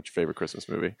 Matt, what's your favorite Christmas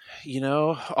movie?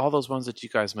 All those ones that you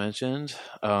guys mentioned.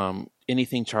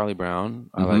 Anything Charlie Brown.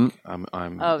 I like. I'm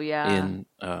in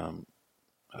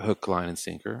Hook, Line, and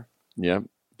Sinker. Yeah,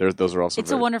 those are also.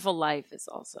 It's a Wonderful Life is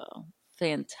also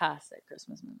fantastic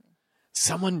Christmas movie.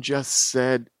 Someone just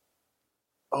said,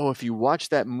 "Oh, if you watch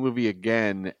that movie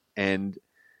again and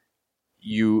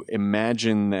you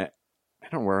imagine that." I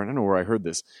don't know where I heard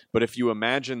this, but if you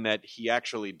imagine that he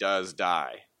actually does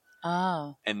die.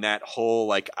 Oh. And that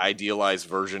whole idealized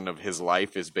version of his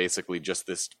life is basically just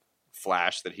this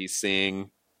flash that he's seeing,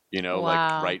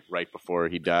 right before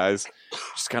he dies.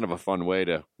 Just kind of a fun way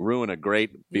to ruin a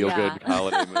great feel-good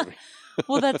holiday movie.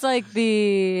 Well, that's like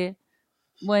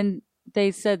when they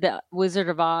said that Wizard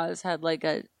of Oz had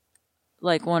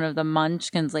one of the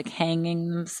Munchkins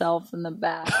hanging himself in the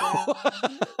bathroom.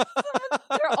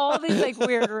 There are all these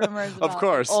weird rumors about of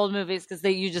course. Old movies because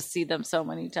you just see them so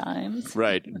many times.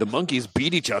 Right. The monkeys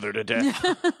beat each other to death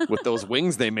with those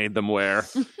wings they made them wear.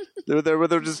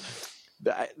 They're just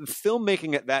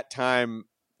filmmaking at that time.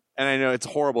 And I know it's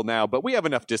horrible now, but we have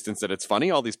enough distance that it's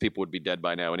funny. All these people would be dead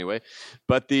by now anyway.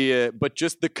 But but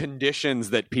just the conditions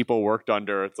that people worked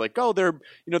under, it's like,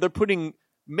 they're putting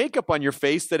makeup on your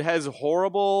face that has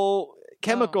horrible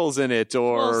chemicals in it,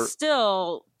 or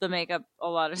still the makeup a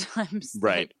lot of times,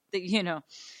 right?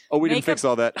 Oh, we didn't fix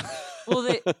all that. Well,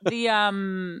 the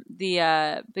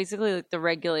basically the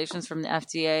regulations from the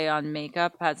FDA on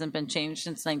makeup hasn't been changed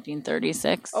since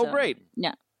 1936. Oh, great!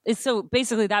 Yeah, so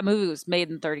basically that movie was made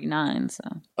in 1939. So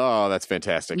that's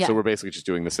fantastic. Yeah. So we're basically just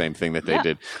doing the same thing that they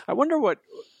did. I wonder what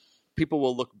people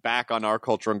will look back on our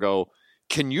culture and go,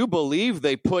 can you believe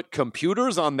they put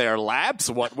computers on their laps?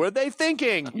 What were they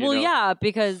thinking? Yeah,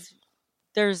 because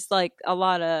there's a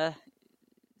lot of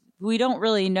we don't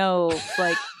really know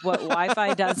like what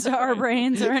Wi-Fi does to our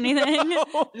brains or anything.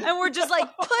 And we're just like,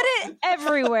 put it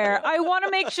everywhere. I want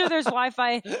to make sure there's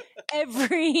Wi-Fi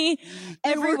everywhere.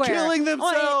 We're killing I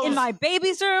want themselves. it in my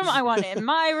baby's room. I want it in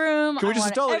my room. Can we just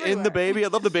install it in the baby?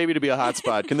 I'd love the baby to be a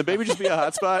hotspot. Can the baby just be a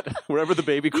hotspot wherever the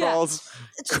baby crawls?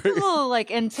 It's just a little like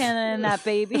antenna in that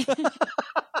baby.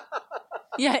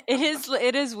 Yeah,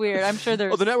 it is weird. I'm sure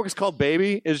there's... Oh, the network is called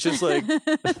Baby? It's just like...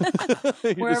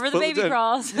 wherever the baby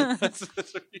crawls.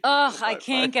 Ugh, I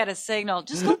can't get a signal.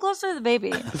 Just go closer to the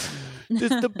baby.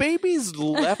 Does the baby's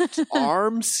left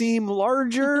arm seem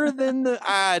larger than the...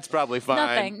 it's probably fine.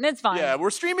 Nothing. It's fine. Yeah, we're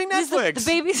streaming Netflix. The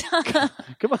baby's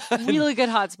Come on. really good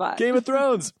hotspot. Game of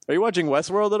Thrones. Are you watching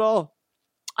Westworld at all?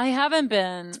 I haven't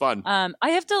been. It's fun. I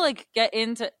have to like get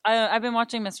into... I've been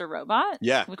watching Mr. Robot.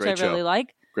 Yeah, which great I really show.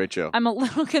 like. Great show. I'm a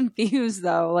little confused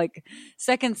though. Like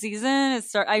second season,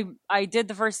 I did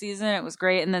the first season, it was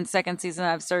great, and then second season,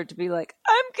 I've started to be like,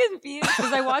 I'm confused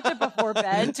because I watch it before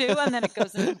bed too, and then it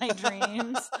goes into my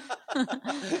dreams.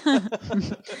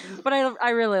 But I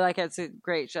really like it. It's a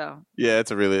great show. Yeah,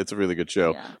 it's a really good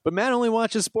show. Yeah. But Matt only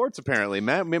watches sports apparently.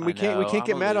 Matt, we can't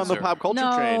get Matt on the pop culture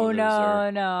train.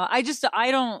 No.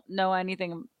 I don't know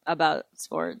anything about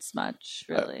sports much,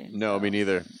 really. No, me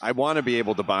neither. I want to be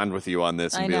able to bond with you on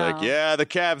this and I be know. like, yeah, the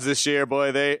Cavs this year,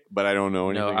 boy, but I don't know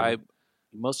anything. No,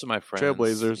 most of my friends,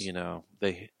 Trailblazers.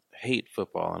 They hate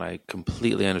football, and I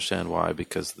completely understand why,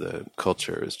 because the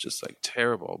culture is just like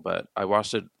terrible. But I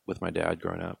watched it with my dad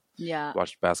growing up. Yeah.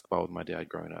 Watched basketball with my dad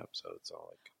growing up, so it's all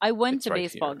like... I went to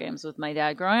baseball games with my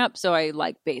dad growing up, so I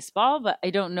like baseball, but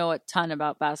I don't know a ton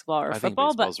about basketball or I football.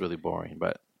 think baseball's really boring,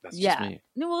 but that's just me.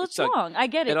 No, well, it's like- long. I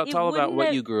get it. It's all about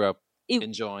what you grew up it-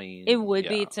 enjoying. It would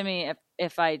be to me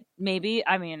if I maybe,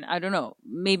 I mean, I don't know.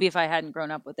 Maybe if I hadn't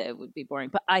grown up with it, it would be boring.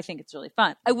 But I think it's really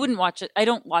fun. I wouldn't watch it. I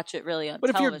don't watch it really on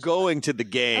But if television. you're going to the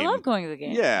game, I love going to the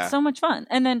game. Yeah. It's so much fun.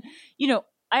 And then,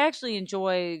 I actually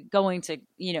enjoy going to,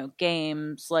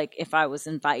 games like if I was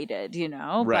invited,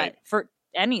 Right. But for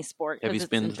any sport. Have you 'cause it's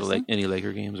been to interesting. any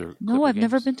Laker games or No, Clipper I've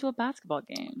never games? been to a basketball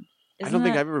game. I don't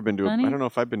think I've ever been to funny? I don't know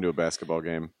if I've been to a basketball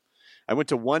game. I went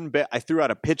to one I threw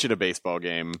out a pitch at a baseball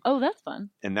game. Oh, that's fun.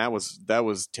 And that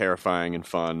was terrifying and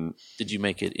fun. Did you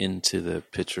make it into the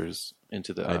pitchers,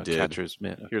 into the I did. catcher's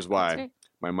mitt? Here's why.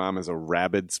 My mom is a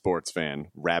rabid sports fan.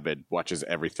 Rabid, watches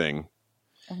everything.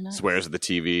 Oh, nice. Swears at the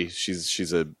TV.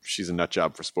 She's a nut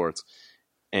job for sports.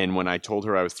 And when I told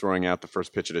her I was throwing out the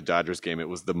first pitch at a Dodgers game, it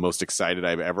was the most excited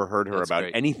I've ever heard her about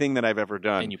anything that I've ever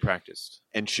done. And you practiced.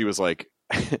 And she was like,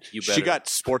 You she better. got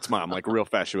sports mom like real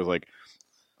fast. She was like,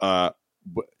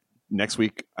 next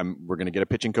week we're going to get a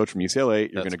pitching coach from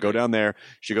UCLA. You're going to go down there.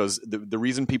 She goes, the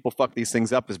reason people fuck these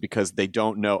things up is because they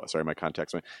don't know. Sorry, my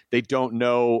contacts went. They don't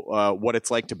know what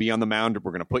it's like to be on the mound.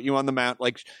 We're going to put you on the mound.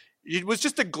 Like, it was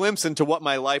just a glimpse into what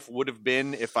my life would have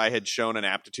been if I had shown an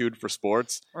aptitude for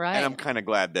sports. Right. And I'm kind of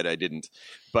glad that I didn't.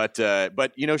 But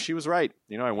she was right.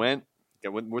 I went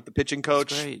with the pitching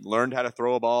coach, learned how to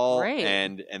throw a ball, Great.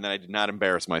 and then I did not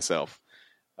embarrass myself.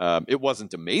 It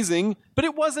wasn't amazing, but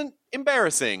it wasn't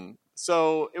embarrassing.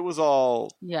 So it was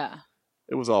all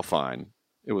fine.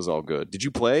 It was all good. Did you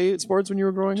play sports when you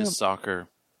were growing up? Just soccer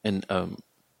and a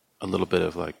little bit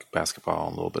of like basketball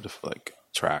and a little bit of like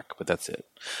track, but that's it.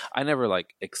 I never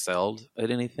like excelled at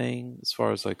anything as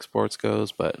far as like sports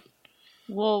goes, but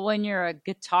well, when you're a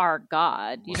guitar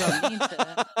god, you don't need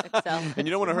to excel. And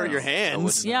you don't want to hurt your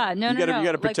hands. Yeah, no. You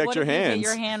got to protect what your if you hit hands.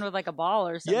 your hand with like a ball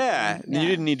or something. Yeah, you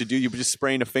didn't need to do. You just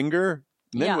sprain a finger.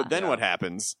 And then what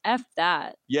happens? F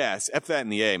that. Yes, F that in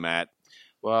the A, Matt.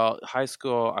 Well, high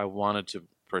school, I wanted to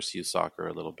pursue soccer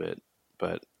a little bit,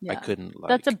 but I couldn't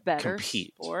That's a better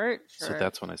compete. sport. So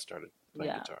that's when I started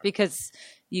playing guitar. Because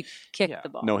you kick the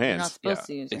ball. No hands. You're not supposed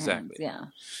to use your hands. Yeah.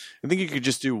 I think you could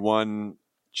just do one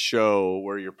show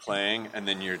where you're playing and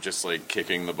then you're just like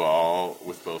kicking the ball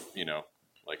with both,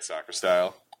 like soccer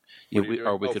style. Yeah, we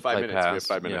could 5 play minutes. pass. We have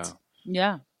 5 minutes.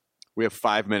 Yeah. We have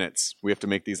 5 minutes. We have to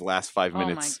make these last 5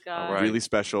 minutes Oh my God. really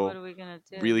special. What are we gonna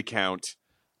do? Really count.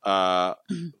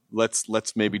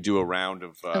 Let's maybe do a round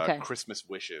of Christmas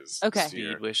wishes. Okay.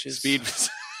 Speed wishes. Speed.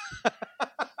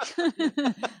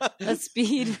 A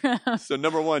speed round. So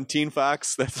number 1, Teen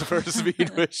Fox. That's the first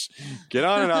speed wish. Get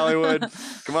on it, Hollywood.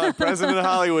 Come on, President of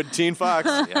Hollywood, Teen Fox.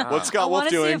 Yeah. What's Scott I Wolf want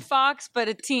to see doing? a fox, but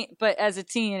as a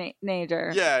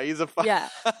teenager. Yeah, he's a fox. Yeah.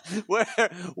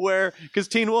 where because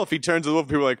Teen Wolf, he turns to the wolf.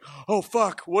 People are like, oh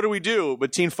fuck, what do we do?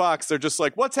 But Teen Fox, they're just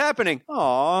like, what's happening?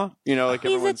 Aw, like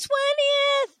He's a everyone's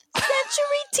 20th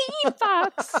century teen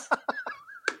fox.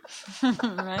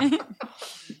 Right?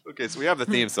 Okay, so we have the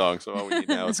theme song. So all we need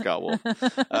now is Scott Wolf. All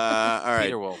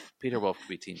right, Peter Wolf could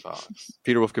be Teen Fox.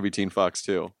 Peter Wolf could be Teen Fox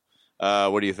too.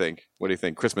 What do you think?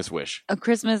 Christmas wish. A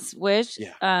Christmas wish?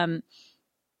 Yeah.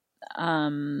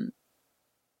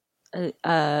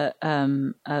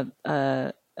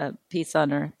 Peace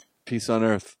on earth. Peace on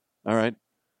earth. All right.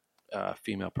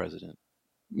 Female president.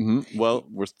 Mm-hmm. Well,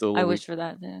 we're still. I wish for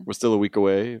that. Too. We're still a week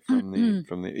away from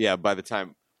the. Yeah. By the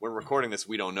time we're recording this,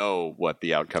 we don't know what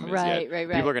the outcome is yet. Right.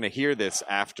 People are going to hear this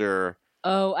after.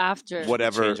 Oh, after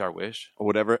whatever. Change our wish Or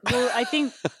whatever. Well, I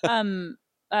think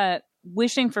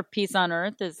wishing for peace on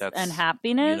earth and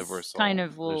happiness universal. Kind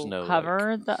of will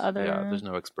cover the other. Yeah, there's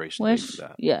no expiration wish. date for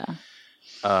that. Yeah.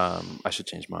 I should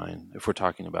change mine if we're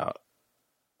talking about.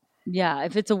 Yeah,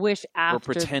 if it's a wish after.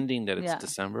 We're pretending that it's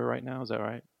December right now. Is that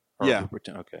right? Or yeah.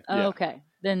 Okay. Oh, okay.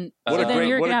 Then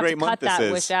you're gonna have to month cut that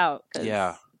is. Wish out.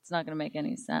 Yeah. It's not gonna make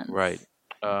any sense. Right.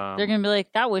 They're gonna be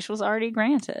like, that wish was already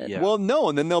granted. Yeah. Well, no,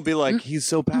 and then they'll be like, he's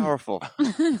so powerful.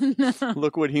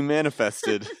 Look what he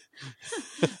manifested.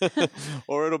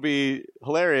 Or it'll be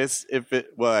hilarious if it.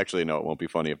 Well, actually, no, it won't be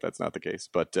funny if that's not the case.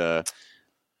 But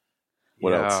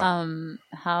what else?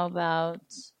 How about?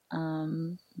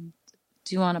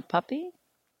 Do you want a puppy?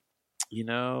 You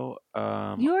know,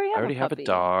 you already have a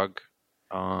dog.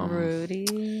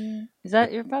 Rudy, is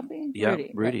that your puppy? Yeah,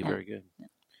 Rudy, very good.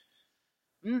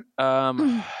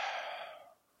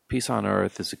 Peace on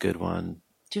earth is a good one.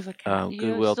 Do you have a cat?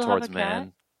 Goodwill towards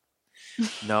man.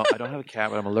 No, I don't have a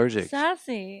cat, but I'm allergic.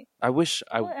 Sassy. I wish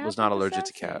I was not allergic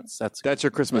to cats. That's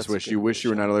your Christmas wish. You wish you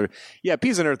were not allergic. Yeah,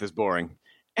 peace on earth is boring,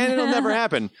 and it'll never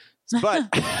happen. But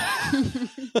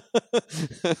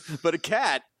but a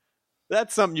cat,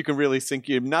 that's something you can really sink.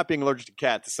 Not being allergic to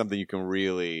cats is something you can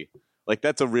really. Like,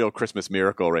 that's a real Christmas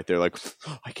miracle right there. Like,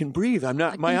 I can breathe.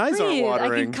 My eyes aren't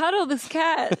watering. I can cuddle this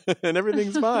cat. And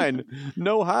everything's fine.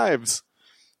 No hives.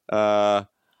 I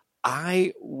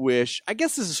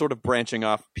guess this is sort of branching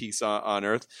off peace on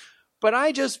earth, but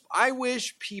I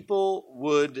wish people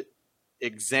would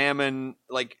examine,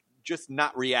 like, just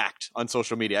not react on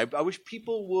social media. I wish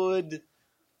people would.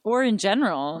 Or in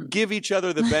general. Give each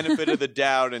other the benefit of the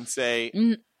doubt and say,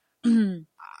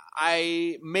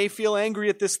 I may feel angry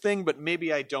at this thing, but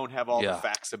maybe I don't have all the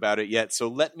facts about it yet. So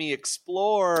let me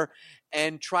explore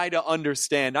and try to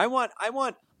understand. I want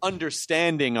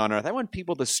understanding on earth. I want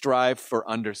people to strive for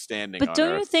understanding on earth. But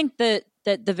don't you think that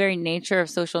the very nature of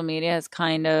social media has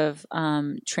kind of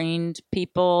trained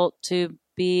people to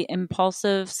be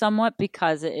impulsive somewhat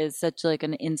because it is such like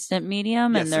an instant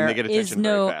medium, yes, and there they get attention is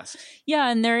very fast. Yeah,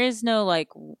 and there is no like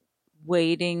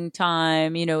waiting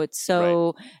time. You know, it's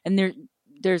so and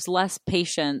there's less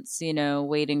patience, you know,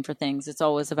 waiting for things. It's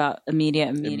always about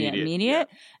immediate. Yeah.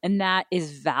 And that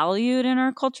is valued in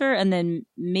our culture. And then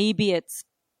maybe it's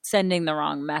sending the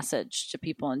wrong message to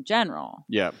people in general.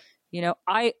 Yeah. You know,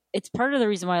 it's part of the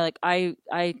reason why, like,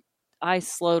 I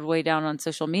slowed way down on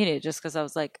social media just because I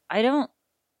was like, I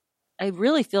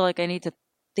really feel like I need to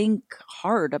think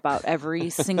hard about every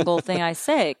single thing I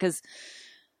say, because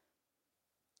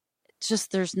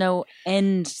just there's no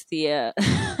end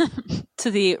to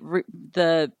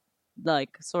the like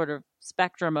sort of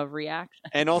spectrum of reaction.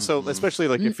 And also, especially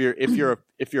like if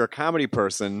you're a comedy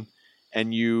person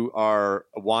and you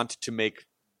want to make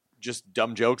just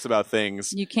dumb jokes about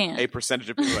things, you can't. A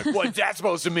percentage of people are like, what's that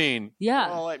supposed to mean? Yeah.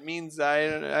 Well, it means I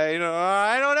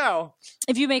don't know.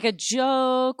 If you make a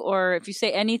joke or if you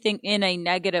say anything in a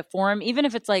negative form, even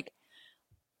if it's like,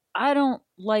 I don't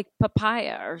like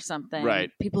papaya or something. Right.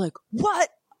 People are like, what?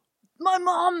 My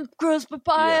mom grows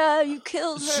papaya. You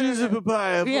killed her. She's a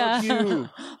papaya. Fuck you.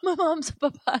 My mom's a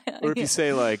papaya. Or if you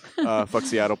say like, fuck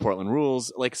Seattle, Portland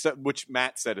rules, like which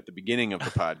Matt said at the beginning of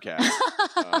the podcast.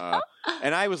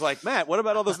 And I was like, Matt, what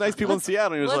about all those nice people in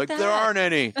Seattle? And he was like, there aren't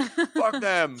any. Fuck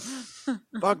them.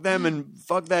 Fuck them and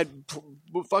fuck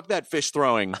that fish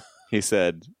throwing, he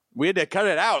said. We had to cut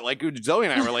it out. Like Zoe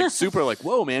and I were like super like,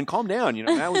 whoa, man, calm down. You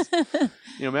know,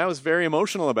 Matt was very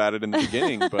emotional about it in the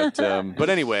beginning. But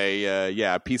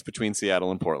anyway, peace between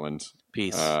Seattle and Portland.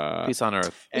 Peace on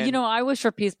earth. And, I wish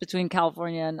for peace between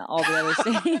California and all the other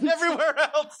states. Everywhere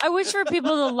else. I wish for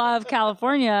people to love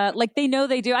California. Like they know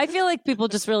they do. I feel like people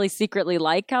just really secretly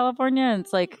like California. And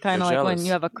it's like kind of like when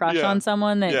you have a crush on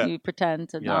someone that you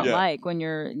pretend to not like when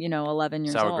you're, 11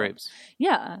 years old. Sour grapes.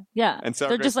 Yeah. Yeah. And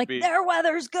they're just like, their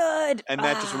weather's good. And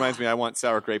that just reminds me, I want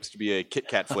sour grapes to be a Kit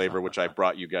Kat flavor, which I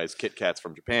brought you guys Kit Kats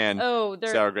from Japan. Oh,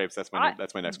 sour grapes. That's my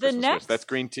next Christmas wish. That's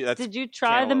green tea. Did you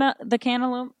try the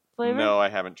cantaloupe flavor? No, I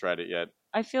haven't tried it yet.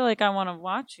 I feel like I want to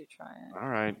watch you try it. All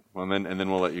right. Well, then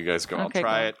we'll let you guys go. Okay, I'll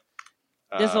try it.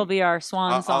 This will be our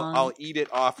swan song. I'll eat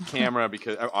it off camera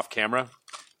because off camera.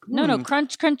 No,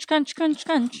 crunch, crunch, crunch, crunch,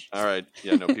 crunch. All right.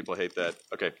 Yeah, no, people hate that.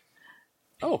 Okay.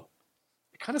 Oh,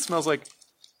 it kind of smells like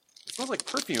smells like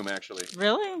perfume, actually.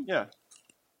 Really? Yeah.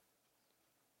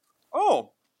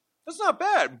 Oh, that's not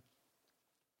bad.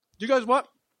 You guys what?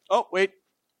 Oh, wait.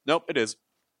 Nope, it is.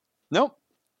 Nope.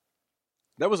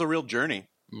 That was a real journey.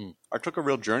 I took a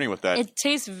real journey with that. It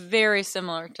tastes very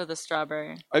similar to the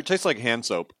strawberry. It tastes like hand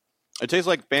soap. It tastes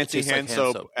like fancy hand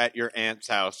soap at your aunt's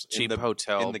house. Cheap in the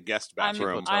hotel. In the guest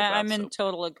bathroom. I'm in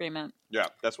total agreement. Yeah,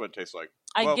 that's what it tastes like.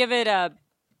 I give it a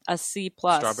C+.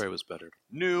 Strawberry was better.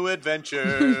 New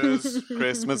adventures,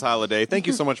 Christmas holiday. Thank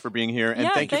you so much for being here, and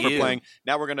thank you for playing.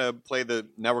 Now we're gonna play the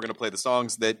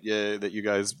songs that you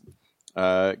guys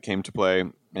came to play,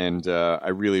 and I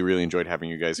really, really enjoyed having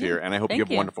you guys here. And I hope you have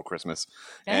a wonderful Christmas.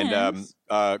 Thanks.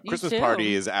 And Christmas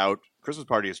Party is out. Christmas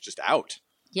Party is just out.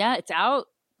 Yeah, it's out.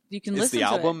 You can listen to it.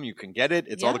 It's the album. You can get it.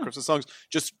 It's all the Christmas songs.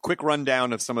 Just quick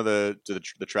rundown of some of the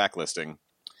track listing.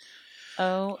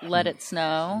 Oh, Let It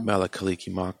Snow. Mele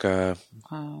Kalikimaka.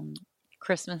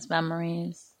 Christmas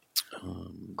Memories.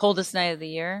 Coldest Night of the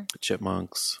Year.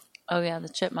 Chipmunks. Oh, yeah, the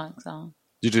Chipmunk song.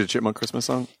 Did you do a Chipmunk Christmas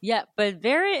song? Yeah, but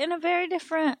in a very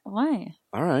different way.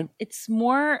 All right. It's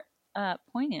more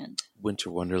poignant.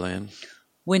 Winter Wonderland.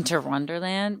 Winter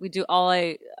Wonderland. We do All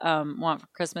I Want for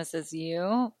Christmas Is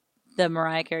You, the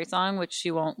Mariah Carey song, which she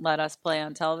won't let us play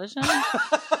on television.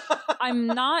 I'm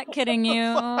not kidding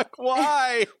you. Fuck,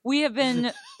 why? We have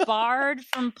been barred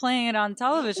from playing it on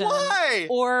television. Why?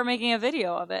 Or making a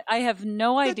video of it. I have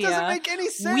no idea. That doesn't make any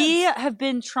sense. We have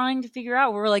been trying to figure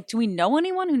out. We're like, do we know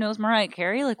anyone who knows Mariah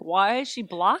Carey? Like, why is she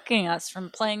blocking us from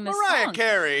playing this Mariah song?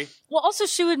 Carey. Well, also,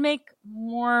 she would make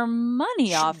more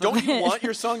money off of it. Don't you want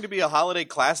your song to be a holiday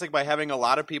classic by having a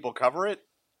lot of people cover it?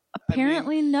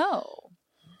 Apparently, no.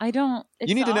 I don't.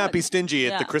 You need to not odd. be stingy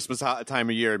at the Christmas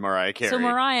time of year, Mariah Carey. So,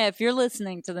 Mariah, if you're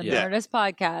listening to the Nerdist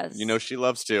podcast, you know she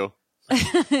loves to.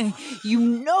 You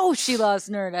know she loves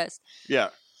Nerdist. Yeah.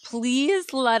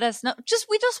 Please let us know.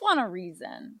 We just want a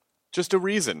reason. Just a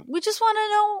reason. We just want to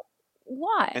know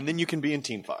why. And then you can be in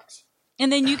Teen Fox.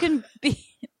 And then you can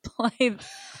play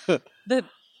the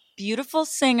beautiful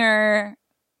singer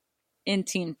in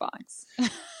Teen Fox.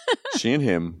 She and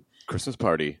him, Christmas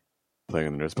Party, playing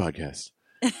on the Nerdist podcast.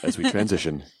 As we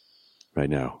transition right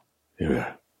now. Here we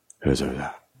are. Here's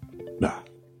our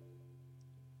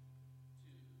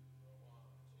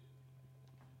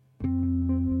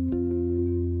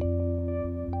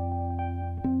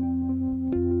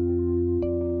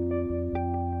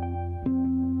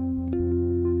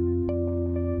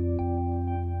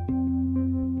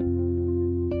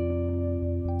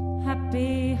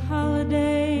Happy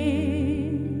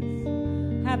holidays.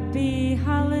 Happy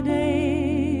holidays.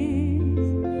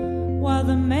 While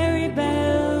the merry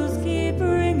bells keep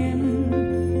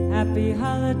ringing, happy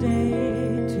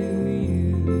holiday to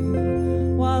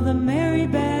you. While the merry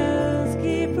bells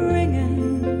keep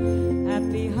ringing,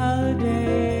 happy holiday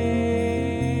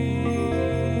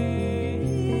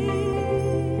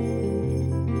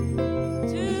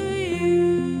to you.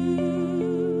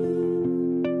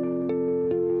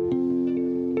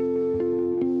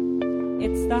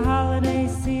 It's the holiday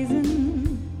season.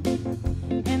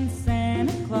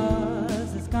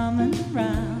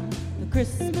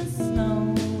 Christmas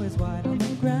snow is white on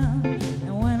the ground,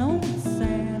 and when old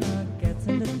Santa gets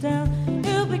into town,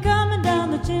 he'll be coming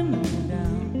down the chimney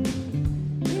down.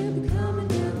 He'll be coming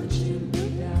down the chimney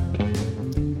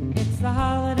down. It's the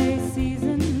holiday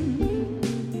season,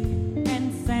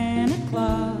 and Santa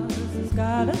Claus has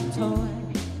got a toy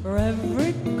for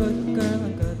every good girl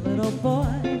and good little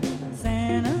boy.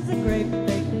 Santa's a great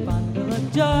big bundle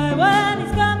of joy when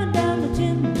he's coming down the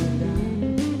chimney.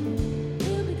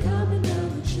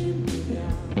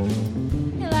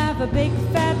 A big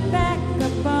fat pack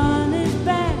up on his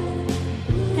back,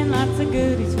 and lots of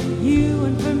goodies for you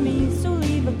and for me. So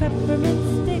leave a peppermint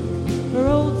stick for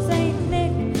old Saint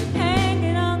Nick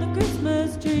hanging on the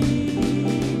Christmas tree.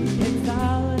 It's the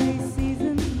holiday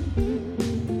season,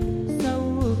 so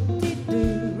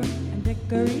whoop-de-doo and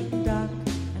dickory-dock,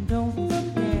 and don't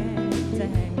forget to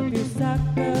hang up your sock,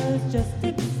 'cause just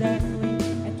exactly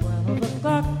at 12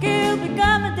 o'clock he'll be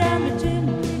coming down the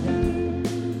chimney.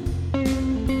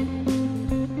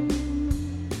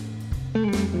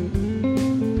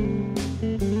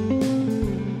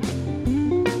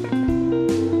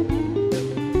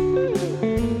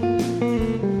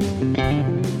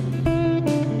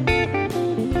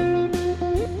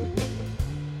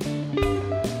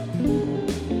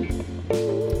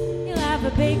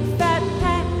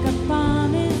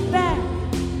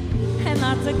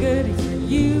 Goodies for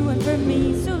you and for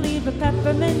me, so leave a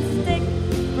peppermint stick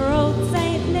for old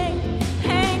Saint Nick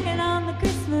hanging on the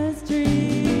Christmas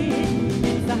tree.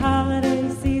 It's the holiday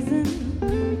season,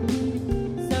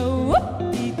 so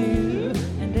whoop-de-doo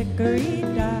and hickory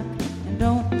dock. And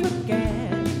don't forget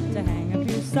to hang up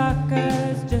your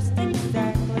suckers just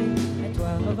exactly at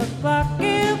 12 o'clock.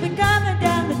 He'll be coming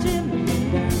down the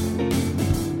chimney down.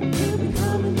 He'll be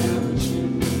coming down the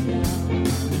chimney down.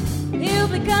 He'll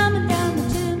be coming down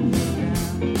the chimney down.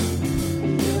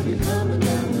 He'll be coming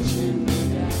down the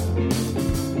chimney down.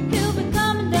 He'll be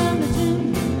coming down the chimney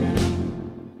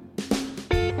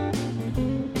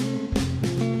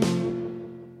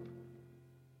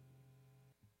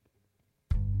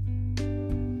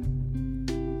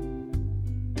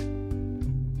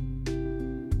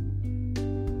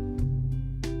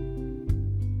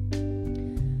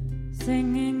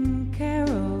singing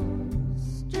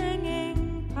carols,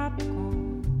 stringing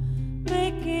popcorn,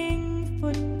 making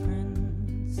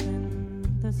footprints in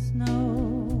the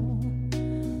snow.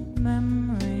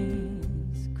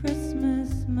 Memories,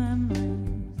 Christmas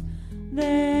memories,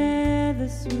 they're the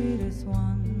sweetest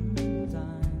ones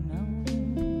I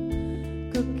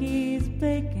know. Cookies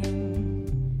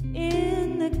baking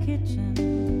in the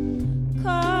kitchen,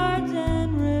 cards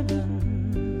and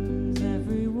ribbons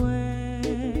everywhere.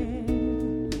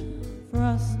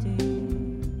 Frosty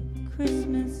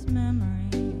Christmas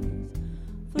memories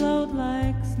float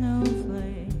like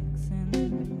snowflakes in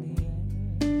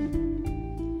the air.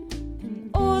 And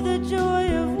oh, the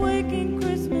joy of waking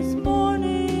Christmas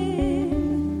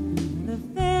morning, the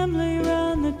family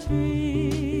round the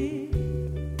tree.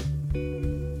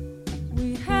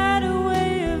 We had a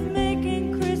way of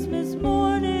making Christmas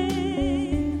morning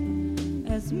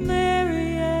as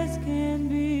merry as can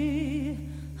be.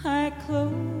 I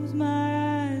close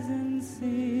my eyes and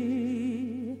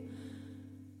see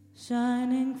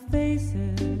shining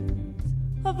faces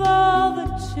of all the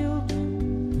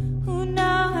children who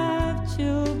now have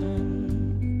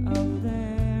children of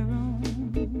their own.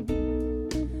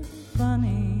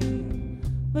 Funny,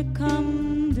 but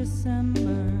come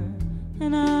December,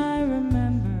 and I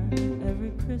remember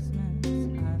every Christmas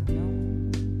I've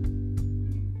known.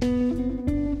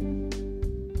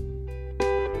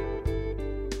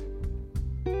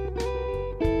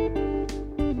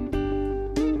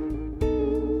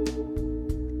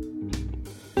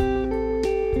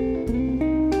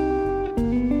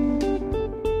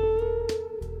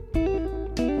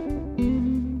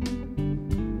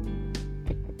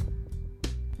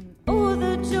 Oh,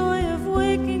 the joy of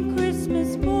waking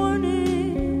Christmas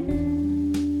morning,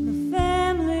 the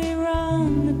family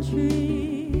round the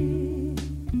tree.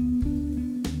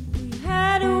 We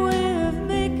had a way of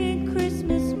making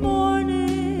Christmas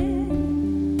morning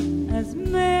as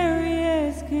merry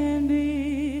as can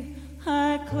be.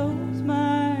 I close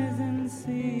my eyes and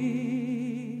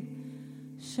see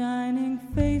shining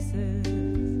faces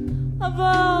of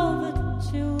all the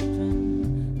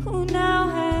children who now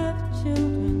have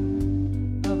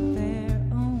children of their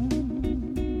own.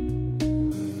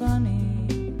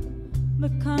 Funny,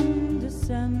 but come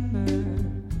December,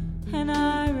 and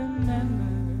I remember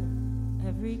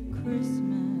every Christmas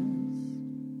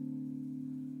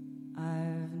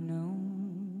I've known.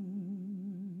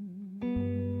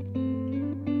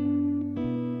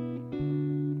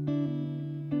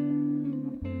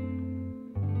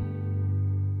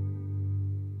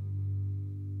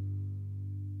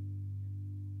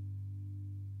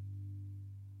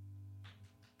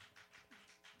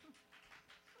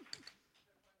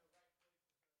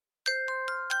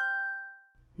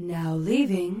 Now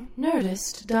leaving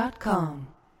Nerdist.com.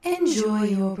 Enjoy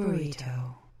your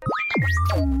burrito.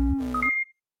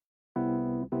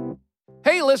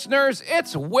 Hey, listeners,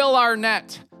 it's Will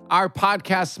Arnett. Our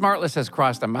podcast, Smartless, has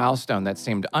crossed a milestone that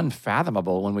seemed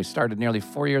unfathomable when we started nearly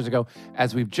 4 years ago,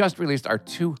 as we've just released our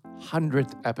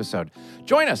 200th episode.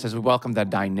 Join us as we welcome the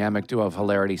dynamic duo of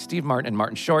hilarity, Steve Martin and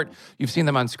Martin Short. You've seen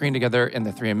them on screen together in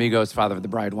The Three Amigos, Father of the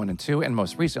Bride 1 and 2, and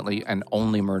most recently, in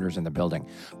Only Murders in the Building.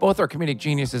 Both are comedic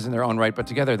geniuses in their own right, but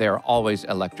together they are always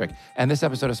electric. And this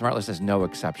episode of Smartless is no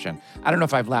exception. I don't know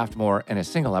if I've laughed more in a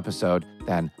single episode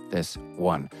than this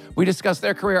one. We discuss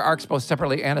their career arcs both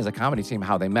separately and as a comedy team,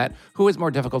 how they met, who is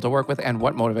more difficult to work with, and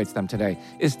what motivates them today.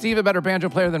 Is Steve a better banjo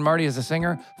player than Marty as a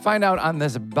singer? Find out on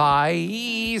this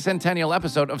bicentennial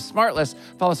episode of Smartless.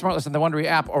 Follow Smartless in the Wondery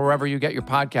app or wherever you get your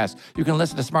podcasts. You can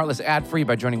listen to Smartless ad-free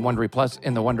by joining Wondery Plus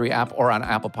in the Wondery app or on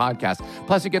Apple Podcasts.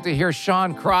 Plus, you get to hear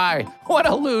Sean cry. What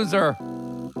a loser.